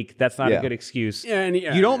 It's weak. That's not Yeah. a good excuse. Yeah, and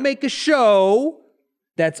you don't make a show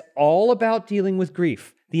that's all about dealing with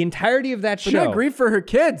grief. The entirety of that But show. not grief for her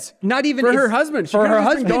kids. Not even for her it's- husband. She for could've her just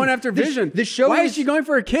been husband. going after The Vision. show Why is- is she going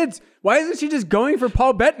for her kids? Why isn't she just going for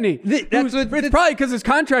Paul Bettany? That's what- it's probably because his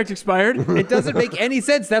contract expired. It doesn't make any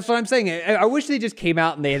sense. That's what I'm saying. I wish they just came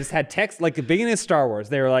out and they just had text like the beginning of Star Wars.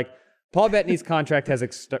 They were like, Paul Bettany's contract has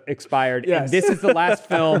expired, Yes. and this is the last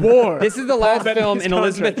film. War. This is the Paul last Bettany's film in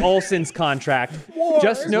Elizabeth contract. Olsen's contract.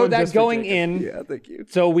 Just know one's that just going ridiculous. in. Yeah, thank you.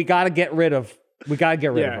 So we got to get rid of. We got to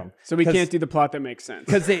get rid of Yeah. them. So we can't do the plot that makes sense.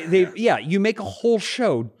 Because you make a whole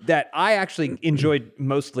show that I actually enjoyed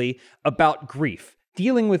mostly about grief,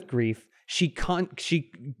 dealing with grief. She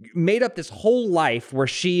made up this whole life where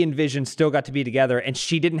she and Vision still got to be together, and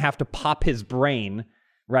she didn't have to pop his brain,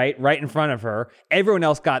 right in front of her. Everyone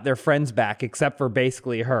else got their friends back except for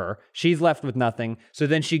basically her. She's left with nothing. So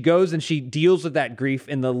then she goes and she deals with that grief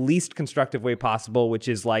in the least constructive way possible, which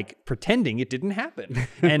is like pretending it didn't happen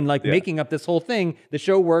and like making up this whole thing. The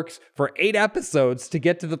show works for 8 episodes to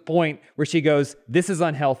get to the point where she goes, this is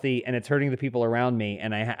unhealthy and it's hurting the people around me,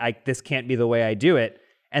 and I this can't be the way I do it,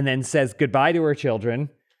 and then says goodbye to her children,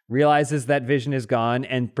 realizes that Vision is gone,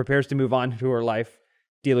 and prepares to move on to her life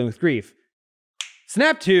dealing with grief.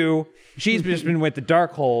 Snap to, she's just been with the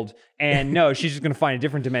Darkhold, and no, she's just going to find a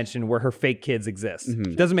different dimension where her fake kids exist.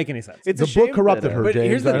 Doesn't make any sense. It's a The book shame corrupted that, her, But James.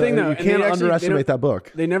 here's the thing, though, You and they can't actually- underestimate they that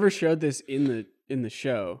book. They never showed this in the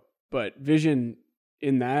show, but Vision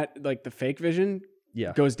in that, like the fake Vision,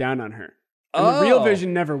 Yeah. goes down on her. And the real Oh.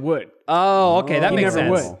 Vision never would. Oh, okay, that He makes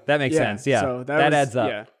never sense. would. That makes sense. Yeah, so that was- adds up.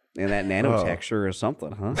 Yeah. And that nanotexture or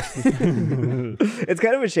something, huh? It's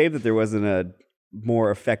kind of a shame that there wasn't a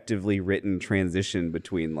more effectively written transition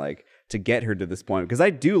between like to get her to this point, because I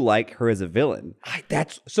do like her as a villain.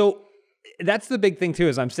 That's the big thing too,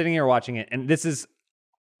 is I'm sitting here watching it, and this is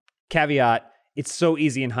caveat. It's so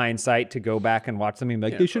easy in hindsight to go back and watch something and be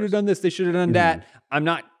like, Yeah, they of should have course. done this, they should have done that. I'm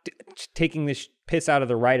not taking this piss out of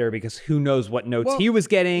the writer, because who knows what notes he was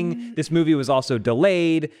getting. This movie was also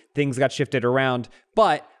delayed. Things got shifted around.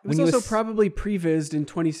 But It was also probably prevised in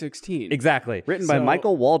 2016. exactly. Written by So-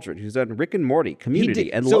 Michael Waldron, who's done Rick and Morty,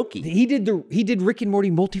 Community, and so Loki. He did Rick and Morty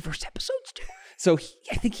multiverse episodes too. So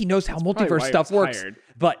I think he knows how probably multiverse why he stuff was works. hired.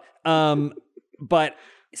 But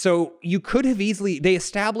so you could have easily, they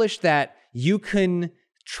established that you can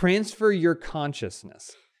transfer your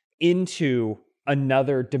consciousness into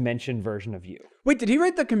another dimension version of you. Wait, did he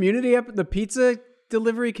write the the pizza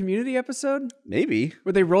delivery community episode Maybe.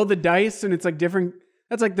 where they roll the dice and it's like different?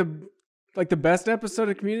 That's like the best episode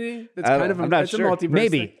of Community. That's I kind don't- of I'm not it's sure. a multiverse.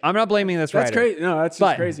 Maybe. thing. I'm not blaming this That's writer. crazy. No, that's just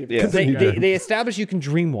But crazy. Yeah. they establish you can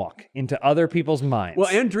dreamwalk into other people's minds. Well,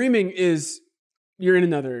 and dreaming is you're in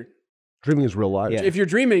another. Dreaming is real life. Yeah. If you're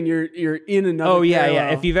dreaming, you're in another. oh yeah, yeah.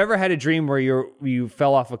 parallel. If you've ever had a dream where you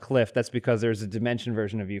fell off a cliff, that's because there's a dimension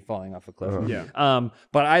version of you falling off a cliff. Yeah.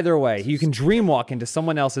 But either way, you can dreamwalk into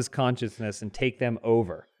someone else's consciousness and take them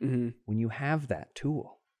over. Mm-hmm. When you have that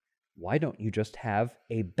tool, why don't you just have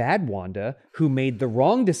a bad Wanda who made the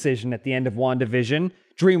wrong decision at the end of WandaVision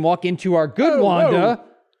dreamwalk into our good Wanda,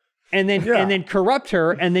 and then corrupt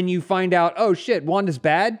her, and then you find out, oh shit, Wanda's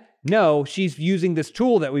bad. No, she's using this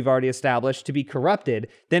tool that we've already established to be corrupted.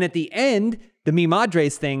 Then at the end, the Mi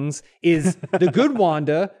Madres things is the good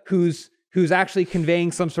Wanda who's actually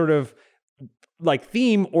conveying some sort of like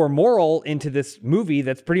theme or moral into this movie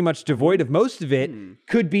that's pretty much devoid of most of it,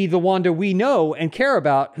 could be the Wanda we know and care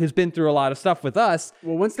about, who's been through a lot of stuff with us,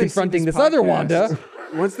 Well, once they see confronting this this other podcast- Wanda.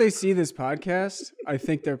 Once they see this podcast, I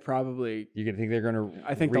think they're probably. You're gonna think they're gonna?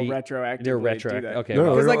 I think they'll retroactively They're do retroactive. that. Okay, No,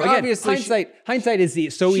 well, because, like, again, obviously hindsight is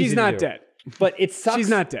so easy. she's to not do. dead. But it sucks. She's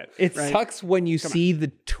not dead, It right? sucks when you see the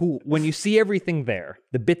tool, when you see everything there,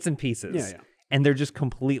 the bits and pieces, Yeah, yeah. and they're just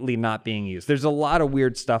completely not being used. There's a lot of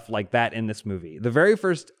weird stuff like that in this movie. The very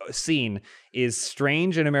first scene is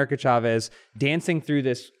Strange and America Chavez dancing through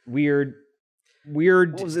this weird. It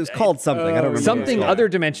was called something. I don't remember. Something what it was other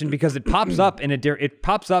dimension, because it pops up in it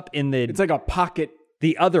pops up in the It's like a pocket.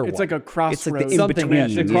 the other It's one. like a crossroads. in something between,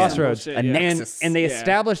 yes, a yeah. crossroads, Bullshit, A yeah. nexus. and they Yeah.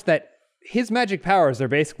 established that his magic powers are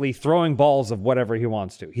basically throwing balls of whatever he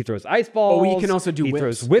wants to. He throws ice balls. he can also do He whips.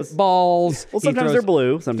 throws whip balls. Well, he sometimes throws- they're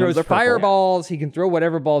blue, sometimes throws they're purple. fireballs. He can throw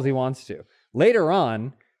whatever balls he wants to. Later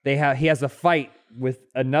on, he has a fight with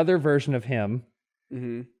another version of him.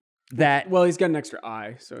 That Well, he's got an extra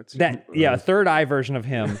eye, so it's a third eye version of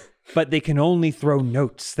him, but they can only throw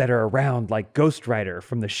notes that are around like Ghost Rider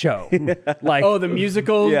from the show. Like Oh, the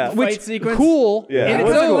musical Yeah. fight which sequence. Cool. Yeah. And It it's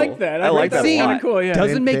was so- I cool. like that. I like that that a scene lot. Cool, yeah.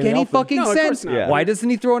 doesn't make Danny any Elfman. fucking No, of course sense. not. Yeah. Why doesn't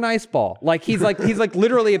he throw an ice ball? Like he's like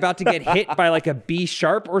literally about to get hit by like a B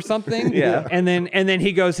sharp or something. Yeah. And then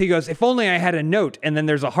he goes, if only I had a note. And then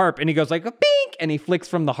there's a harp, and he goes like a bink, and he flicks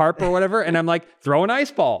from the harp or whatever. And I'm like, throw an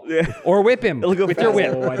ice ball, or whip him It'll go with your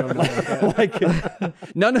fast. whip. Oh, I don't know about that.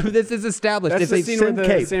 Like none of this is established. That's It's the a scene where sin the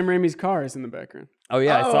cape. Sam Raimi's car is in the background. Oh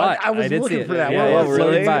yeah, I Oh, saw it. I was did looking see it. for that. Yeah, Whoa, yeah, whoa, it's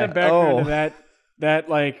floating really? by. In the background Oh. of that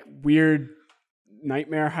like weird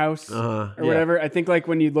nightmare house or whatever. I think like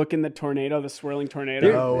when you look in the tornado, the swirling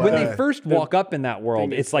tornado. They're- when they first walk up in that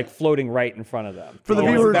world, thing it's is- like floating right in front of them. For the Oh,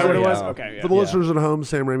 is viewers, that what it yeah. was? Okay, yeah. For the listeners at home,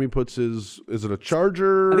 Sam Raimi puts is it a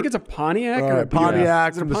Charger? I think it's a Pontiac or a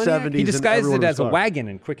Pontiac Is it from a the Pontiac? 70s. He and disguised it everyone as a was wagon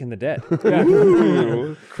in Quick and the Dead.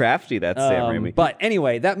 Ooh, crafty. That's Sam Raimi. But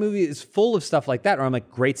anyway, that movie is full of stuff like that where I'm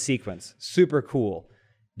like, great sequence, super cool.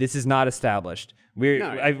 This is not established.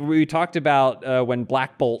 We talked about when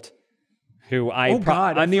Black Bolt who Oh,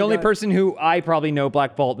 God, I I'm the only forgot. person who I probably know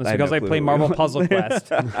Black Bolt, and it's I have because no I clue play who Marvel he was. Puzzle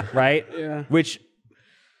Quest, right? Yeah. Which,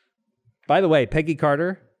 by the way, Peggy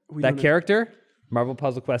Carter, that don't know. character, Marvel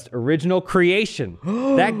Puzzle Quest original creation.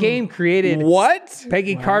 That game created What?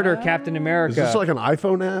 Peggy Carter, Captain America. Is this like an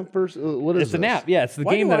iPhone app or what is it's an this? app. Yeah, it's the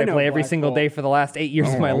Why game do that I I know play every Black single Bolt? day for the last 8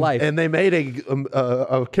 years of my life. And they made a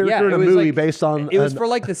character Yeah, in it a was movie like- based on. It was an- for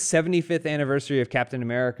like the 75th anniversary of Captain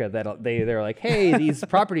America that they're like, hey, these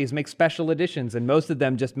properties make special editions, and most of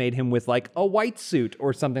them just made him with like a white suit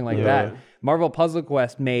or something like that. Marvel Puzzle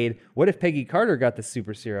Quest made, what if Peggy Carter got the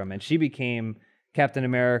super serum and she became Captain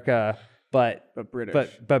America, but British.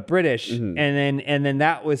 but British, and then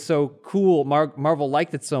that was so cool. Marvel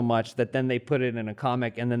liked it so much that then they put it in a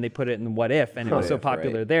comic, and then they put it in What If, and it was so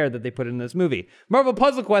popular there that they put it in this movie. Marvel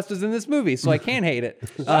Puzzle Quest was in this movie, so I can't hate it.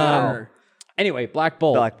 Anyway, Black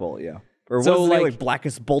Bolt. Black Bolt, yeah. Or So, what was his name, like- like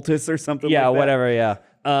Blackest Boltus or something Yeah, like that? whatever. Yeah.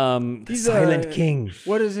 He's, Silent King.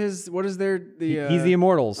 What is their He's the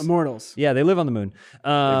Immortals. Immortals. Yeah, they live on the moon.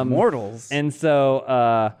 Immortals. And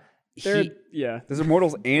so They're, he, yeah. There's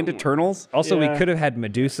Immortals and Eternals? also we Yeah. could have had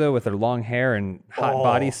Medusa with her long hair and hot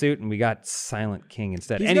bodysuit, and we got Silent King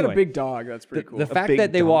instead. He's anyway, got a big dog. That's pretty cool. the fact big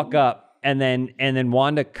that they dog. walk up and then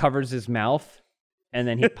Wanda covers his mouth and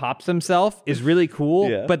then he pops himself is really cool.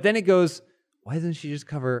 Yeah. But then it goes, why doesn't she just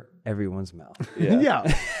cover everyone's mouth? yeah.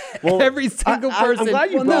 Every single person. I'm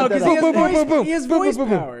glad you well, brought no, that because up. he has voice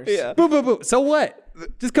powers. Yeah. Boom, boom, boom. So what?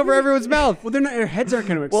 Just cover everyone's mouth. Well, their heads aren't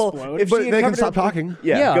going to Well, explode. if But she had they can covered stop her- talking.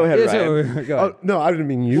 Yeah, go ahead, yeah, Ryan. Go ahead. Oh, no, I didn't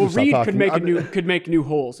mean you well, to stop Reed talking. could make new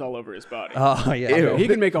holes all over his body. Oh, yeah. He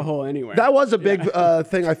can make a hole anywhere. That was a big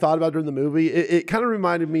thing I thought about during the movie. It kind of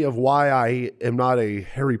reminded me of why I am not a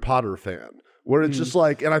Harry Potter fan. Where it's just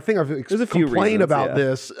like, and I think I've a few complained reasons, about yeah.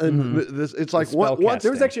 this, and this, it's like once spellcasting.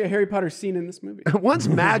 there was actually a Harry Potter scene in this movie. once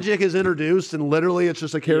magic is introduced, and literally it's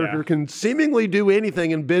just a character Yeah. can seemingly do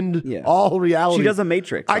anything and bend Yeah. all reality. She does a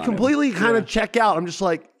Matrix. I on him. completely kind of check out. I'm just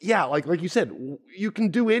like, yeah, like you said, you can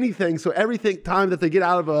do anything. So everything time that they get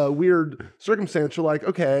out of a weird circumstance, you're like,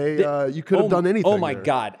 okay, you could have done anything. Oh my there.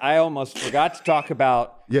 God. I almost forgot to talk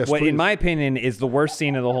about Yes, what, please. in my opinion, is the worst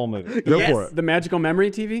scene of the whole movie. Go for it. The magical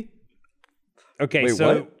memory TV. Okay, Wait,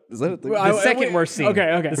 so what? Is that a thing? the second worst scene.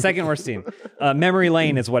 Okay. The second worst scene. Memory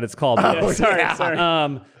Lane is what it's called.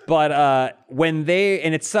 Sorry. But when they,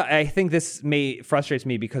 and it's, I think this frustrates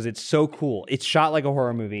me because it's so cool. It's shot like a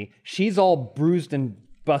horror movie. She's all bruised and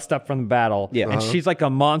bust up from the battle. Yeah. And she's like a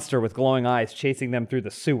monster with glowing eyes chasing them through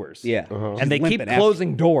the sewers. Yeah. And they keep limping after.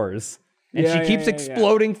 closing doors. And Yeah, she yeah, keeps yeah, yeah.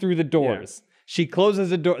 exploding through the doors. She closes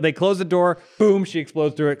the door. They close the door. Boom. She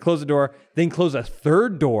explodes through it. Close the door. Then close a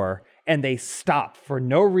third door. And they stop for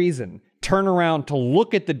no reason. Turn around to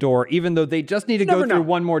look at the door, even though they just need to go never through know.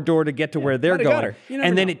 one more door to get to where they're might have got going. her. You never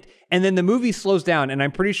And then know. and then the movie slows down, and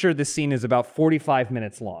I'm pretty sure this scene is about 45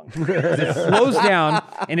 minutes long. It slows down,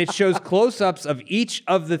 and it shows close-ups of each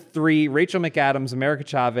of the three: Rachel McAdams, America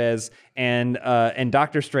Chavez, and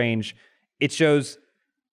Doctor Strange. It shows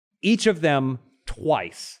each of them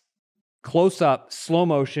twice, close up, slow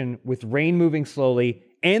motion, with rain moving slowly,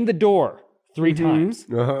 and the door 3 times.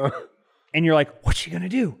 And you're like, what's she gonna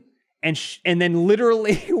do? And then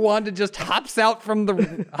literally Wanda just hops out from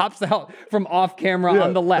off camera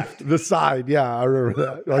on the left. The side, yeah, I remember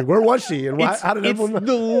that. Like, where was she? And why, how did It's everyone?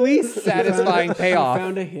 the least satisfying payoff.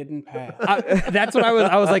 Found a hidden path. That's what I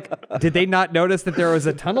was like, did they not notice that there was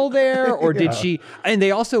a tunnel there? Or did she? And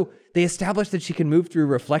they established that she can move through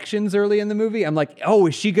reflections early in the movie. I'm like, oh,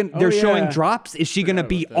 is she gonna? They're showing yeah. drops. Is she gonna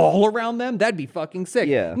be all around them? That'd be fucking sick.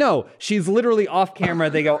 Yeah. No, she's literally off camera.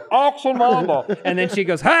 They go action Wanda, and then she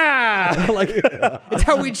goes ha. Like it's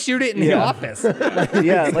how we'd shoot it in the office.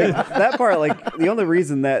 Yeah, like that part, like the only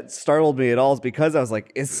reason that startled me at all is because I was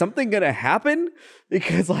like, is something gonna happen?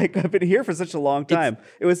 Because like I've been here for such a long time.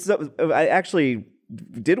 I actually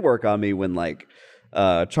did work on me when like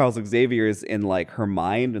Charles Xavier is in like her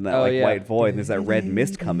mind and that white void and there's that red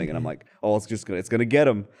mist coming and I'm like, oh, it's gonna get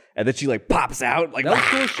him. And then she like pops out like That was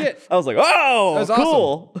cool shit. I was like, oh, That was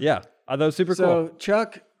cool. awesome. Yeah, that was super So cool.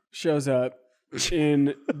 Chuck shows up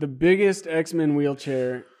in the biggest X-Men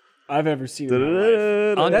wheelchair I've ever seen in my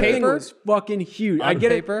life. On That thing paper, was fucking huge. I On get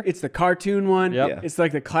paper? it. It's the cartoon one. Yep. Yeah. It's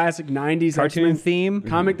like the classic 90s cartoon X-Men theme.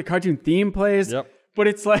 comic. The cartoon theme plays. Yep. But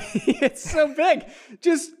it's like, it's so big.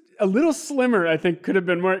 Just a little slimmer, I think, could have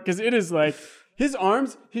been more. Because it is like, his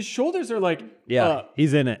arms, his shoulders are like Yeah, up.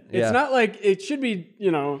 he's in it. It's not like, it should be,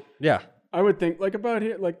 Yeah. I would think like about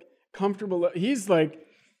here, like comfortable. He's like,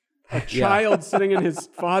 a child sitting in his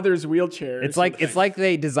father's wheelchair. or It's like something.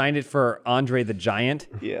 they designed it for Andre the Giant,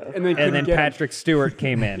 Yeah. and then, and then Patrick Stewart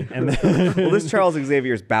came in, and then, Well, this Charles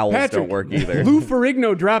Xavier's bowels Patrick, don't work either. Lou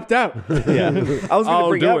Ferrigno dropped out. Yeah. I was going I'll to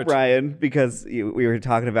bring do up it. Ryan because we were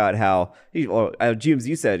talking about how James,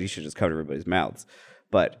 you said you should just cover everybody's mouths,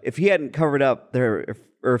 but if he hadn't covered up or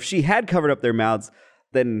if she had covered up their mouths,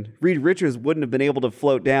 then Reed Richards wouldn't have been able to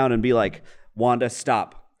float down and be like, Wanda,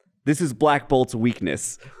 stop. This is Black Bolt's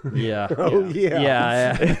weakness. yeah,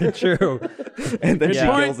 yeah. true. And then Good she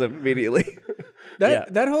point. kills him immediately.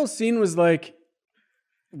 That whole scene was like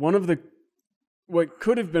one of the what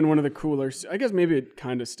could have been one of the cooler. I guess maybe it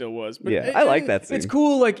kind of still was. But Yeah, I like that scene. It's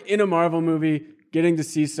cool, like in a Marvel movie, getting to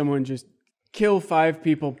see someone just kill 5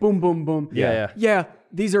 people. Boom, boom, boom. Yeah.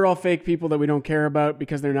 These are all fake people that we don't care about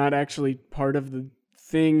because they're not actually part of the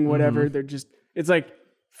thing. Whatever. They're just. It's like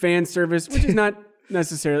fan service, which is not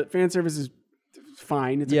necessarily fan service is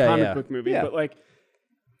fine. It's a comic book movie, Yeah. but like,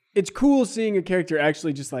 it's cool seeing a character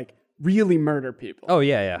actually just like really murder people. Oh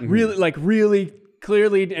yeah. Really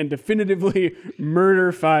clearly and definitively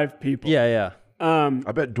murder 5 people. Yeah. I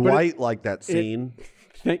bet Dwight liked that scene.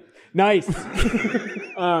 Nice.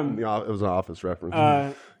 It was an Office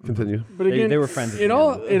reference. Continue. But again, They were friends at It the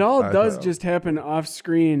all end. it all I does know. just happen off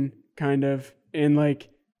screen, kind of, and like.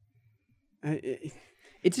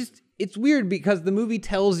 It's weird because the movie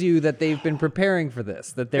tells you that they've been preparing for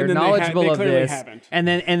this, that they're And then they knowledgeable of clearly this, haven't. and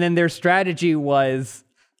then their strategy was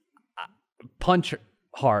punch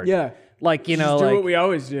hard. Yeah. Like Just do like what we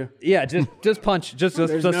always do. yeah, just punch, just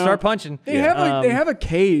There's no- start punching. They have a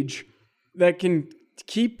cage that can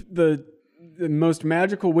keep the most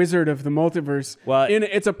magical wizard of the multiverse. Well,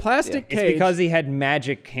 it's a plastic It's cage. because he had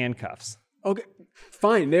magic handcuffs. Okay,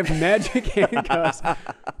 fine. They have magic handcuffs.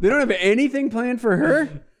 They don't have anything planned for her.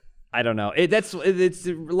 I don't know. It's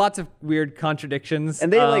lots of weird contradictions.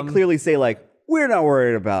 And they like clearly say like, we're not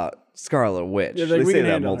worried about Scarlet Witch. Yeah, like, they we say can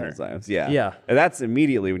that handle multiple her. times. Yeah. Yeah. And that's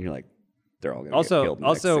immediately when you're like, they're all going to get killed. in the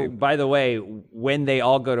next Also, scene. by the way, when they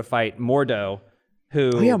all go to fight Mordo,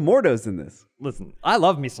 who Oh yeah, Mordo's in this. listen, I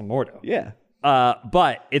love me some Mordo. Yeah.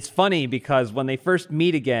 But it's funny because when they first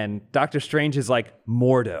meet again, Doctor Strange is like,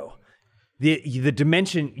 Mordo, the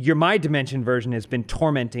dimension, my dimension version has been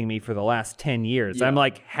tormenting me for the last 10 years. I'm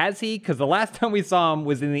like, has he? Because the last time we saw him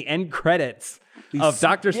was in the end credits of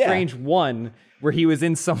Doctor Strange 1, where he was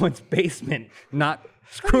in someone's basement, not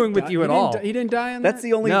screwing with you at all. He didn't die on That's that?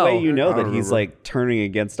 the only No. way you know I that don't he's remember. like turning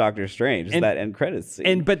against Doctor Strange. Is And- that end credits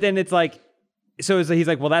scene. But then it's like, so he's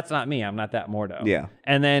like, well, that's not me. I'm not that Mordo. Yeah.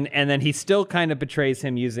 And then he still kind of betrays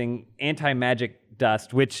him using anti-magic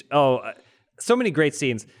dust, which, so many great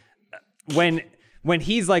scenes. When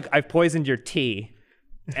he's like, I've poisoned your tea.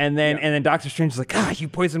 And then Doctor Strange is like, you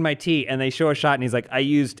poisoned my tea. And they show a shot and he's like, I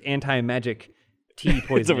used anti-magic tea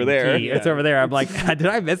poison. over there. Tea. It's over there. I'm like, did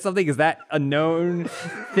I miss something? Is that a known,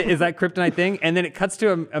 is that kryptonite thing? And then it cuts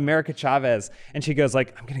to America Chavez and she goes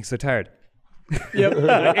like, I'm getting so tired. Yep.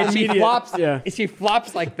 And she flops, Yeah. she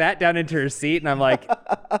flops like that down into her seat, and I'm like,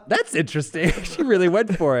 "That's interesting." She really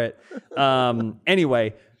went for it.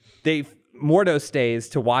 Anyway, Mordo stays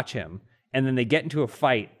to watch him, and then they get into a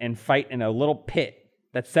fight and fight in a little pit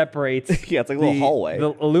that separates. Yeah, it's like a little hallway.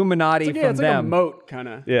 The Illuminati It's from like a them. moat, kind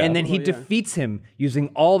of. Yeah. And then he defeats him using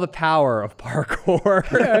all the power of parkour.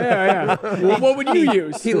 Yeah. Well, what would you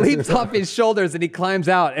use? He leaps off his shoulders and he climbs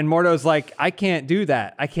out, and Mordo's like, I can't do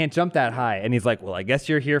that. I can't jump that high. And he's like, well, I guess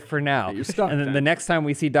you're here for now. you're stuck And then then. the next time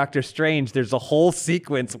we see Doctor Strange, there's a whole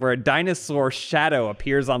sequence where a dinosaur shadow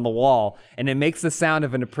appears on the wall, and it makes the sound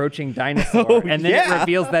of an approaching dinosaur. And then yeah. it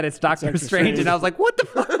reveals that it's Doctor Strange. And I was like, what the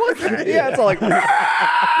fuck was that? yeah, it's all like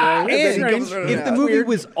And Strange. if the movie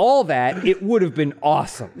was all that, it would have been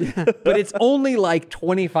awesome. But it's only like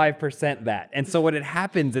 25% that. And so when it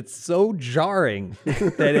happens, it's so jarring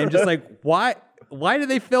that I'm just like, why did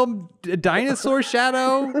they film a dinosaur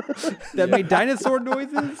shadow that made dinosaur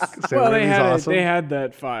noises? Sam Well, Raimi's they had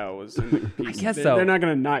that file. Was in the piece. guess They- so. They're not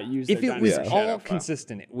going to not use. If their it was dinosaur shadow all file.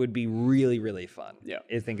 consistent, it would be really, really fun. Yeah.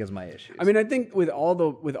 I think is my issue. I mean, I think with all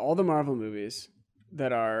the Marvel movies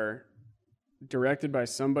that are directed by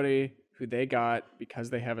somebody who they got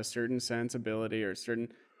because they have a certain sensibility or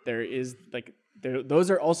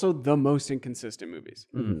those are also the most inconsistent movies.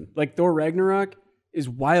 Like Thor Ragnarok is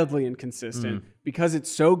wildly inconsistent because it's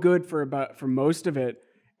so good for most of it,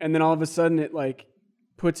 and then all of a sudden it like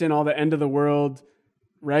puts in all the end of the world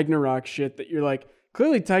Ragnarok shit that you're like,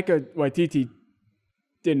 clearly Taika Waititi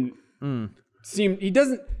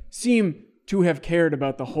doesn't seem to have cared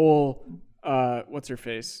about the whole what's her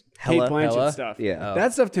face? Hela? Kate Blanchett Hela? stuff. Yeah.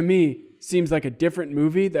 That stuff to me seems like a different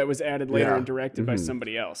movie that was added later Yeah. and directed by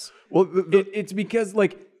somebody else. Well, It's because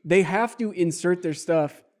like they have to insert their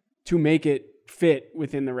stuff to make it fit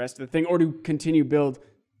within the rest of the thing, or to continue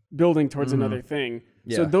building towards another thing.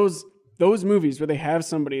 So those movies where they have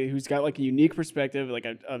somebody who's got like a unique perspective, like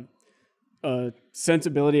a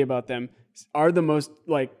sensibility about them, are the most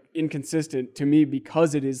like inconsistent to me,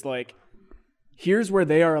 because it is like, here's where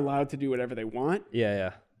they are allowed to do whatever they want,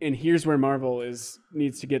 Yeah. and here's where Marvel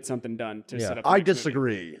needs to get something done to set up. the I next movie.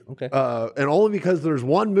 disagree. Okay. And only because there's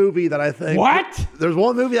one movie that I think there's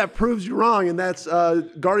one movie that proves you wrong, and that's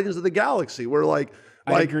Guardians of the Galaxy, where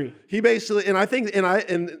I agree. He basically, and I think,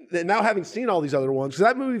 and now having seen all these other ones, because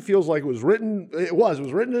that movie feels like it was written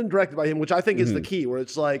and directed by him, which I think is the key. Where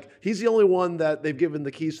it's like he's the only one that they've given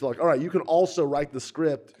the keys to. Like, all right, you can also write the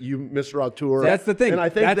script, you Mr. Auteur. That's the thing. And I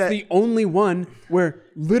think that's the only one where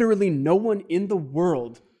literally no one in the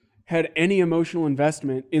world had any emotional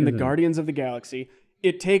investment in the Guardians of the Galaxy.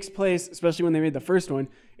 It takes place, especially when they made the first one,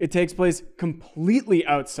 it takes place completely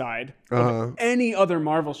outside of any other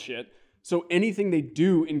Marvel shit. So anything they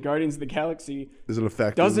do in Guardians of the Galaxy is an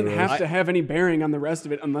effect. doesn't have to have any bearing on the rest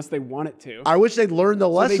of it unless they want it to. I wish they'd learned the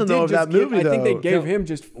lesson though of that movie. I think they though. gave him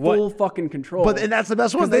just full fucking control. And that's the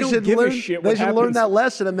best one. 'Cause they don't should give a learn. shit They what should learn happens. that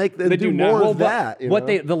lesson and make them They do do not. more Well, of that.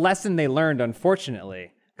 The lesson they learned,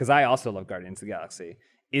 unfortunately, because I also love Guardians of the Galaxy,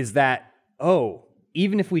 is that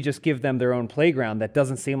even if we just give them their own playground that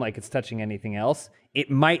doesn't seem like it's touching anything else, it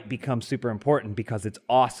might become super important because it's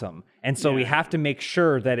awesome. And so we have to make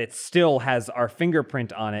sure that it still has our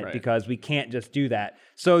fingerprint on it, because we can't just do that.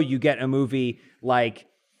 So you get a movie like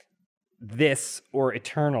this or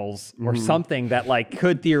Eternals or something that like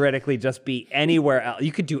could theoretically just be anywhere else.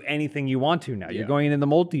 You could do anything you want to now. You're going into the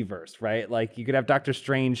multiverse, right? Like you could have Doctor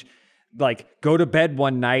Strange like go to bed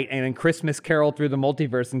one night and then Christmas carol through the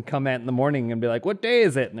multiverse and come out in the morning and be like, what day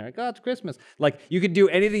is it? And they're like, oh, it's Christmas. Like you could do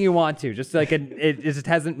anything you want to, just like it just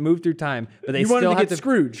hasn't moved through time, but they still have to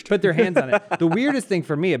Scrooged. put their hands on it. The weirdest thing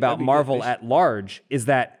for me about Marvel at large is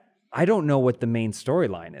that I don't know what the main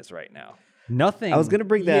storyline is right now. Nothing. I was going to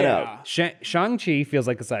bring that up. Shang-Chi feels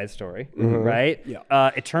like a side story, right?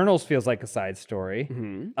 Yeah. Eternals feels like a side story.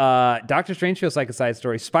 Doctor Strange feels like a side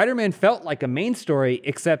story. Spider-Man felt like a main story,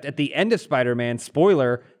 except at the end of Spider-Man,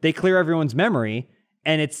 spoiler, they clear everyone's memory,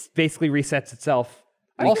 and it's basically resets itself.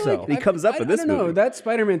 Also, he comes up in this I don't know. movie. That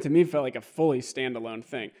Spider-Man to me felt like a fully standalone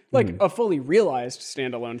thing, like a fully realized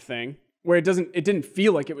standalone thing, where it didn't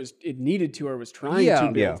feel like it needed to or was trying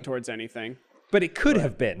to build towards anything. but it could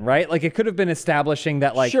have been, right? Like it could have been establishing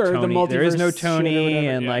that like Sure, the Tony, there is no multiverse shit or Tony, whatever.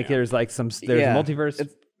 and Yeah, like yeah. there's like there's a multiverse.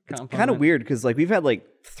 It's kind of weird because like we've had like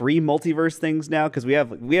 3 multiverse things now because we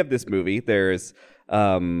have this movie. There's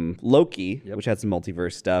Loki, which had some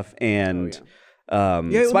multiverse stuff, and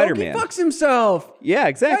Spider-Man. Loki fucks himself. Yeah, Why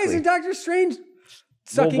exactly. isn't Doctor Strange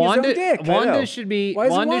sucking his own dick? Wanda should be. Why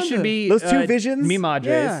is it Wanda should Wanda? be Those 2 visions? Me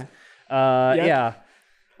madres. Yeah. Yeah.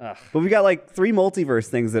 But we got like 3 multiverse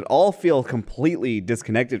things that all feel completely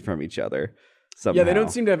disconnected from each other. Somehow. Yeah, they don't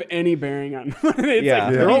seem to have any bearing on. It's Yeah,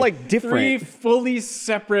 like they're all like different. 3 fully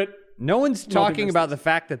separate. No one's talking about the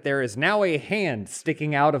fact that there is now a hand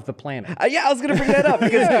sticking out of the planet. Yeah, I was gonna bring that up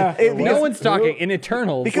because No one's talking in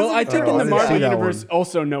Eternals. Because Well, I think in I the didn't Marvel see that universe, one.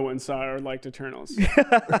 also no one saw or liked Eternals.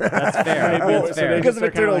 that's fair. That's So fair. they because of just are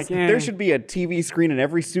kinda Eternals, like, eh. there should be a TV screen in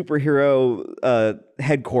every superhero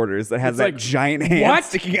headquarters that has that like, giant hand What?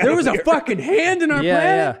 sticking out. There was of a the fucking hand in our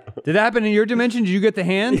planet? Yeah. Did that happen in your dimension? Did you get the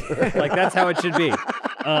hand? Like that's how it should be.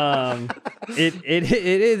 It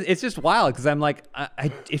is. It's just wild because I'm like,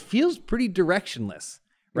 it feels pretty directionless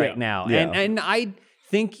right Yeah. now, Yeah. and I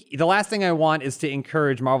think the last thing I want is to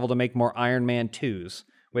encourage Marvel to make more Iron Man 2s,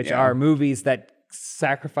 which are movies that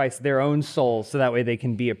sacrifice their own souls so that way they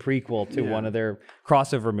can be a prequel to one of their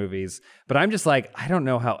crossover movies. But I'm just like, I don't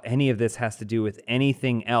know how any of this has to do with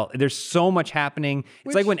anything else. There's so much happening.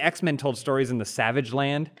 It's like when X-Men told stories in the Savage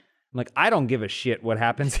Land. I'm like, I don't give a shit what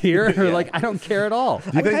happens here. Or like, I don't care at all.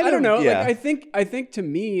 I don't know. yeah. Like, I think to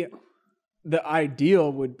me, the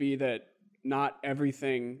ideal would be that not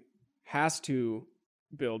everything has to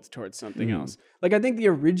build towards something else. Like, I think the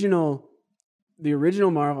original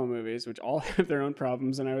Marvel movies, which all have their own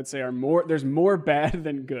problems, and I would say there's more bad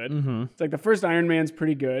than good. It's like the first Iron Man's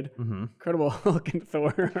pretty good. Incredible Hulk and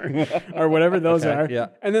Thor or whatever those are. yeah.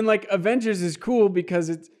 And then like Avengers is cool because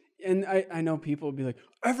it's, and I know people will be like,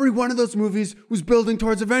 every one of those movies was building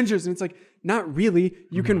towards Avengers. And it's like, not really.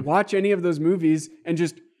 You can watch any of those movies and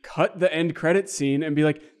just cut the end credit scene and be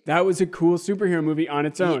like, that was a cool superhero movie on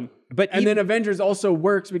its own. And then Avengers also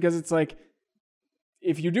works because it's like,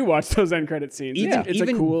 if you do watch those end credit scenes, it's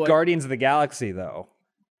Even a cool. Guardians of the Galaxy, though,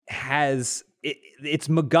 has its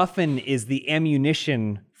MacGuffin is the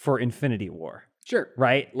ammunition for Infinity War. Sure.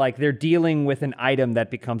 right? Like they're dealing with an item that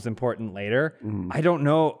becomes important later. I don't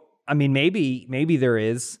know. I mean, maybe there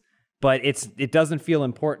is, but it doesn't feel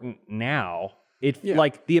important now.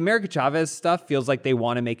 Like the America Chavez stuff feels like they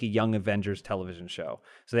want to make a Young Avengers television show.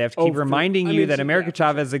 So they have to keep reminding you that America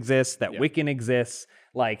Chavez exists, that Wiccan exists.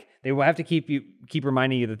 Like they will have to keep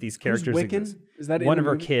reminding you that these characters Wiccan? exist. Is that in one the of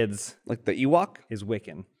her movie? kids Like the Ewok? is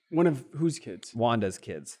Wiccan. One of whose kids? Wanda's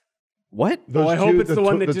kids. What? Those I hope two- it's the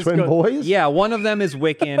one that the just twin goes- boys. Yeah, one of them is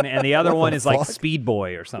Wiccan, and the other one is like fuck? Speed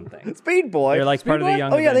Boy or something. Speed Boy. They're like part of the Boy?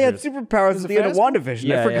 Young oh yeah, they had Avengers. superpowers at the end of fast one? WandaVision.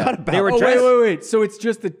 Yeah, I forgot yeah. about They were that. Oh dressed- wait. So it's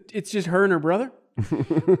just her and her brother?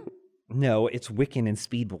 No, it's Wiccan and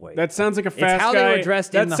Speed Boy. That sounds like a fast how guy. they were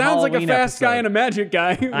dressed that in the sounds like a Halloween fast guy episode. and a magic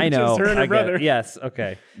guy. I know. Just her and her I get brother. it. Yes.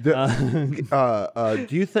 Okay. Do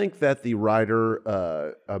you think that the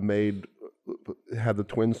writer had the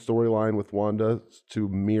twin storyline with Wanda to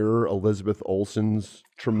mirror Elizabeth Olsen's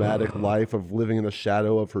traumatic life of living in the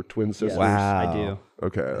shadow of her twin sister? Wow. I do.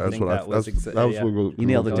 Okay, that's think what that was that's, exa- that was yeah. what You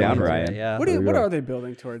nailed it down, Ryan. Yeah. What are they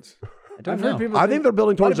building towards? I don't I've know. heard people. I think they're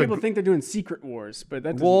building a lot towards of a people gr- think they're doing Secret Wars, but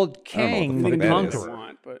that doesn't. Well, I Kang don't the know what the fuck that they is. Conqueror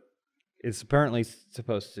want, but is apparently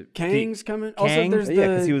supposed to. Kang's coming. Also, Kang? there's Yeah,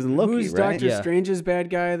 the 'cause he was in Loki, who's right? Doctor Yeah. Strange's bad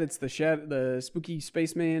guy? That's the spooky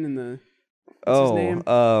spaceman and the Oh, name?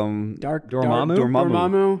 Dormammu?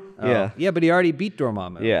 Dormammu. Yeah. Yeah, but he already beat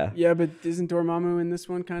Dormammu. Yeah. Yeah, but isn't Dormammu in this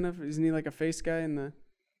one kind of? Isn't he like a face guy in the?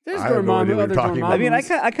 There's I have no idea Dormammu. what Other you're talking about. I mean,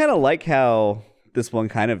 Dormammus. I kind of like how this one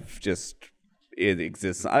kind of just it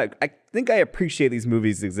exists. I think I appreciate these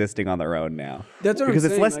movies existing on their own now. That's what I'm because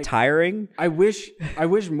it's saying, less like, tiring. I wish I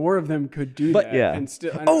more of them could do that. Yeah. And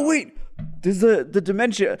still. I don't Oh know. wait, there's the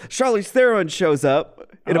Dementia. Charlize Theron shows up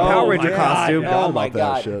in a Power my Ranger God. costume. Forgot Oh about my that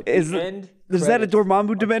God. shit. Is that a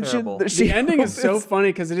Dormammu dimension? terrible. that she The ending is so opens? funny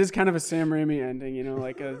because it is kind of a Sam Raimi ending, you know,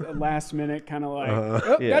 like a last minute kind of like,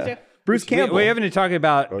 oh, Yeah. gotcha. Bruce Campbell. We haven't even talked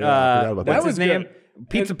about yeah, I forgot about what's that. his was name? good.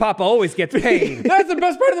 Pizza Papa always gets paid. That's the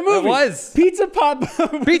best part of the movie. It was. Pizza Pop.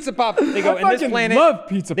 Pizza Papa. They go I in this fucking planet. love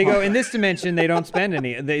Pizza They go Papa. in this dimension. They don't spend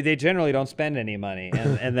any. They generally don't spend any money,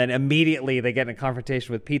 and then immediately they get in a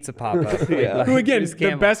confrontation with Pizza Papa. Who again, Bruce the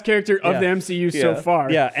Campbell. best character of Yeah. the MCU so Yeah. far.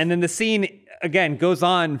 Yeah, and then the scene again goes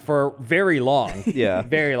on for very long. Yeah.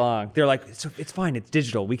 very long. They're like, it's fine. It's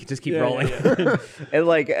digital. We can just keep Yeah, rolling. yeah, And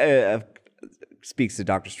like speaks to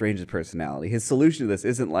Doctor Strange's personality. His solution to this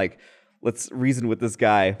isn't like, let's reason with this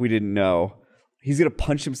guy we didn't know. He's gonna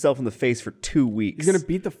punch himself in the face for 2 weeks. He's gonna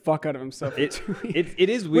beat the fuck out of himself. for 2 weeks. It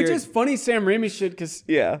is weird. Which is funny Sam Raimi shit because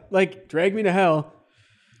Yeah. like Drag Me to Hell,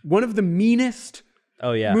 one of the meanest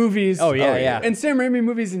oh yeah movies. Oh yeah, yeah. And Sam Raimi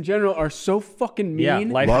movies in general are so fucking mean. Yeah,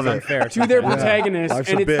 life Love is it. unfair to their sometimes. protagonists, Life's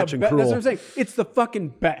and a it's bitch the and That's cruel. what I'm saying. It's the fucking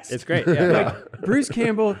best. It's great. Yeah. Like Bruce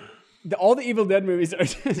Campbell, all the Evil Dead movies are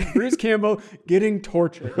just Bruce Campbell getting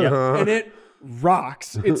tortured, and it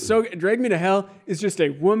rocks. It's so. Drag Me to Hell is just a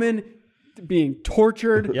woman being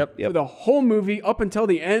tortured Yep. for the whole movie up until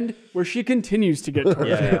the end, where she continues to get tortured.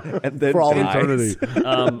 Yeah. And then For all dies. eternity.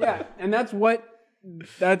 Yeah, and that's what.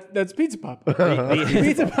 That's Pizza Papa.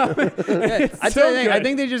 Pizza Papa. It's I so tell you, I good.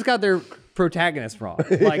 think they just got their protagonist wrong.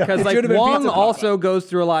 Like, because like should've been Wong Pizza Papa. also goes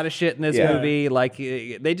through a lot of shit in this Yeah. movie. Like,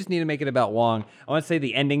 they just need to make it about Wong. I want to say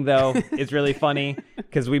the ending though is really funny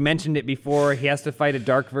because we mentioned it before. He has to fight a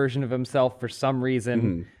dark version of himself for some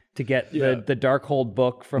reason. To get the Darkhold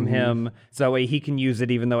book from him, so that way he can use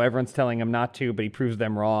it, even though everyone's telling him not to, but he proves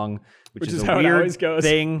them wrong, which is a how it weird always goes.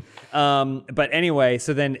 thing. But anyway,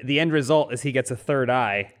 so then the end result is he gets a third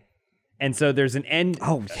eye, and so there's an end,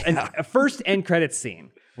 a first end credits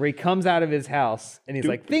scene where he comes out of his house and he's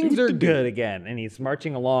like, things are good again, and he's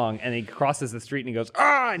marching along, and he crosses the street and he goes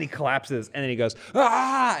ah, and he collapses, and then he goes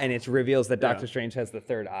ah, and it reveals that Doctor Strange has the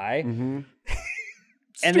third eye,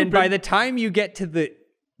 and then by the time you get to the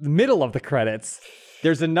middle of the credits,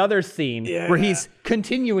 there's another scene where he's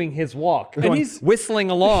continuing his walk, going, he's- whistling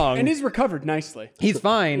along, and he's recovered nicely. he's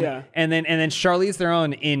fine. Yeah. And then Charlize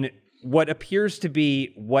Theron in what appears to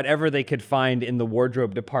be whatever they could find in the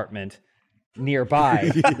wardrobe department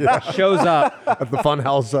nearby shows up. At the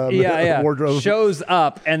Funhouse wardrobe. Shows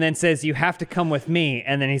up and then says, "You have to come with me."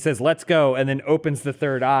 And then he says, "Let's go." And then opens the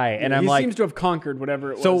third eye. And I'm he like, seems to have conquered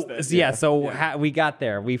whatever it was. so that- we got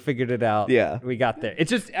there. We figured it out. Yeah. we got there. It's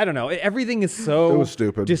just I don't know. Everything is so It was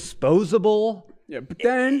stupid. disposable. Yeah, but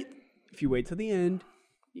then if you wait till the end,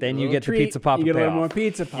 Then you little get the treat, Pizza Papa You get a little payoff. more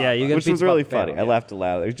Pizza Papa. Yeah, you get Which the was Pizza really Papa funny. payoff. I laughed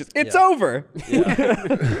aloud. It was just, it's over. I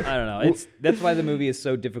don't know. That's why the movie is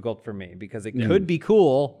so difficult for me because it could be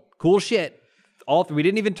cool shit. We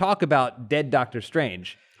didn't even talk about dead Doctor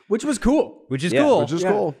Strange. which was cool. Which is Yeah. cool. Which is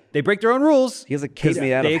Yeah. cool. They break their own rules. He has a kid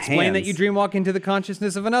made out of They explain that hands. you dreamwalk into the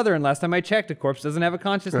consciousness of another, and last time I checked, a corpse doesn't have a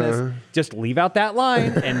consciousness. Just leave out that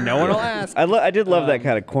line, and no one will ask. I did love that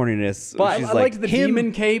kind of corniness. but She's I like, liked the him-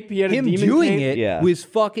 demon cape. He had a Him demon doing cape. it Yeah. was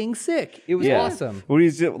fucking sick. It was awesome. When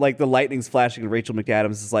he's just, like the lightning's flashing, and Rachel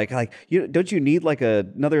McAdams is like don't you need like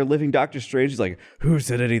another living Doctor Strange? He's like, who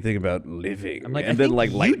said anything about living? I'm like, and I then think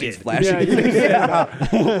like you lightning's did. flashing. Yeah,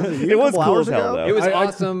 It was couple cool hours as hell ago? though. It was I-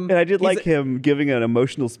 awesome. and I did He's like him giving an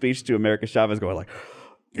emotional speech to America Chavez, going like,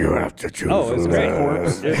 "You have to choose." Oh, it was great.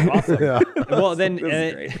 It was awesome. Well, then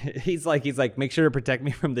great. he's like, make sure to protect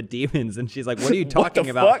me from the demons. And she's like, what are you talking the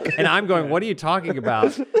about? fuck? And I'm going, what are you talking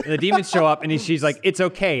about? And the demons show up, and she's like, it's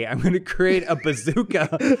okay. I'm going to create a bazooka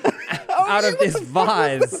out of this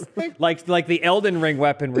vase, like the Elden Ring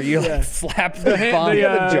weapon where you like slap the bomb. The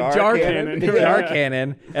jar jar cannon. cannon. The jar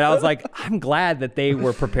cannon, and I was like, I'm glad that they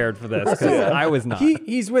were prepared for this because I was not.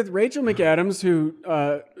 He's with Rachel McAdams, who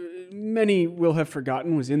many will have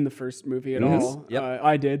forgotten was in the first movie at all. Yep.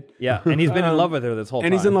 I did. Yeah, and he's been in love with her this whole time.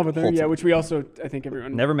 And he's in love with her, yeah, which we also, I think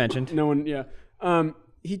everyone... Never mentioned. No one, yeah.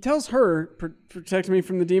 He tells her, protect me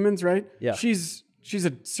from the demons, right? Yeah. She's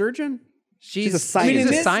a surgeon? She's a She's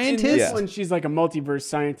scientist. a In scientist. this one, she's like a multiverse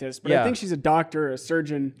scientist, but I Yeah. think she's a doctor, a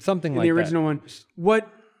surgeon. Something in like the that. original one. What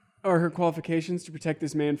are her qualifications to protect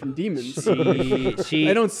this man from demons? She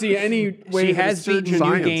I don't see any way She that a has beaten surgeon... New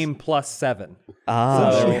Science. Game +7.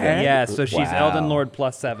 Oh, So, yeah, so she's Wow. Elden Lord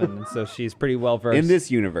 +7, and so she's pretty well versed. in this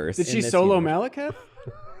universe. Did she this solo universe. Malekith?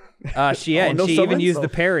 And no she so even and used so. the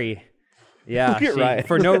parry. Yeah, Look at she- Ryan.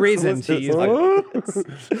 for no reason. She used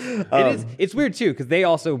It's it's weird too because they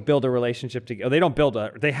also build a relationship together. They don't build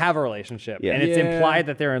they have a relationship, Yeah. and it's Yeah. implied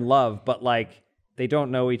that they're in love, but like they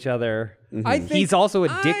don't know each other. I think He's also a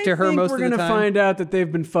dick to her most we're of the gonna time. find out that they've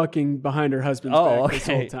been fucking behind her husband's Oh, back this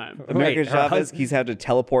okay. whole time. America Wait, her Chavez. husband- He's had to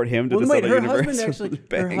teleport him to Well, this wait, other her universe. husband actually,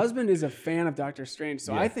 her Bang. husband is a fan of Doctor Strange,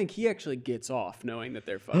 so I think he actually gets off knowing that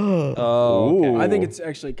they're fucking. Oh, okay. Ooh. I think it's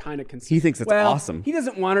actually kind of consistent. He thinks it's awesome. He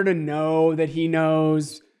doesn't want her to know that he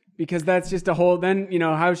knows because that's just a whole. Then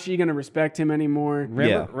how's she gonna respect him anymore?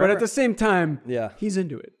 Yeah. But at the same time, Yeah. he's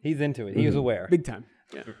into it He's into it. He was aware. big time.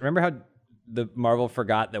 Yeah. Remember how the Marvel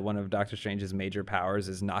forgot that one of Doctor Strange's major powers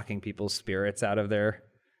is knocking people's spirits out of their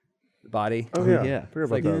body? Oh yeah, Yeah. Forget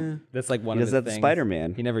about Like, that. that's like one He of does his that to things.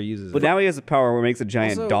 Spider-Man. He never uses But it. now he has a power where it makes a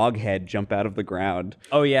giant Also- dog head jump out of the ground.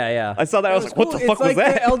 Oh yeah, yeah. I saw that. I was like, what the Cool. fuck it's was like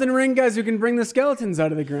that? the Elden Ring guys who can bring the skeletons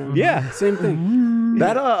out of the ground. Yeah. Same thing.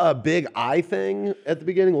 That big eye thing at the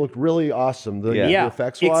beginning looked really awesome. The yeah.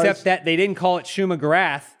 effects wise. Except that they didn't call it Shuma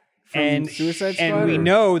Garath. And Suicide and Squad, we or-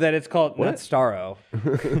 know that it's called not Starro.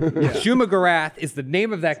 Shuma Garath is the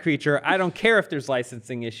name of that creature. I don't care if there's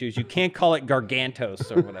licensing issues. You can't call it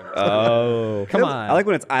Gargantos or whatever. Oh, Come on. I like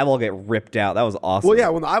when its eyeball get ripped out. That was awesome. Well, yeah,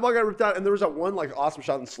 when the eyeball got ripped out, and there was that one like awesome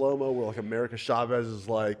shot in slow mo where like America Chavez is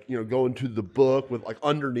like going to the book with like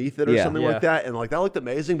underneath it or Yeah. something Yeah. like that, and like that looked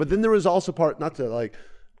amazing. But then there was also part not to like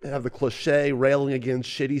have the cliche railing against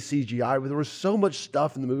shitty CGI, but there was so much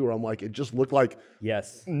stuff in the movie where I'm like, it just looked like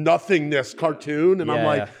Yes. nothingness cartoon, and I'm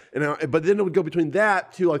Yeah, like, but then it would go between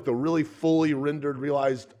that to like the really fully rendered,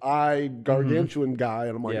 realized eye gargantuan guy,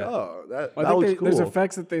 and I'm like, Yeah. oh, that I that think looks cool. there's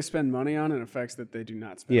effects that they spend money on and effects that they do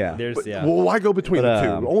not spend. Yeah. There's But, yeah. well, why go between But,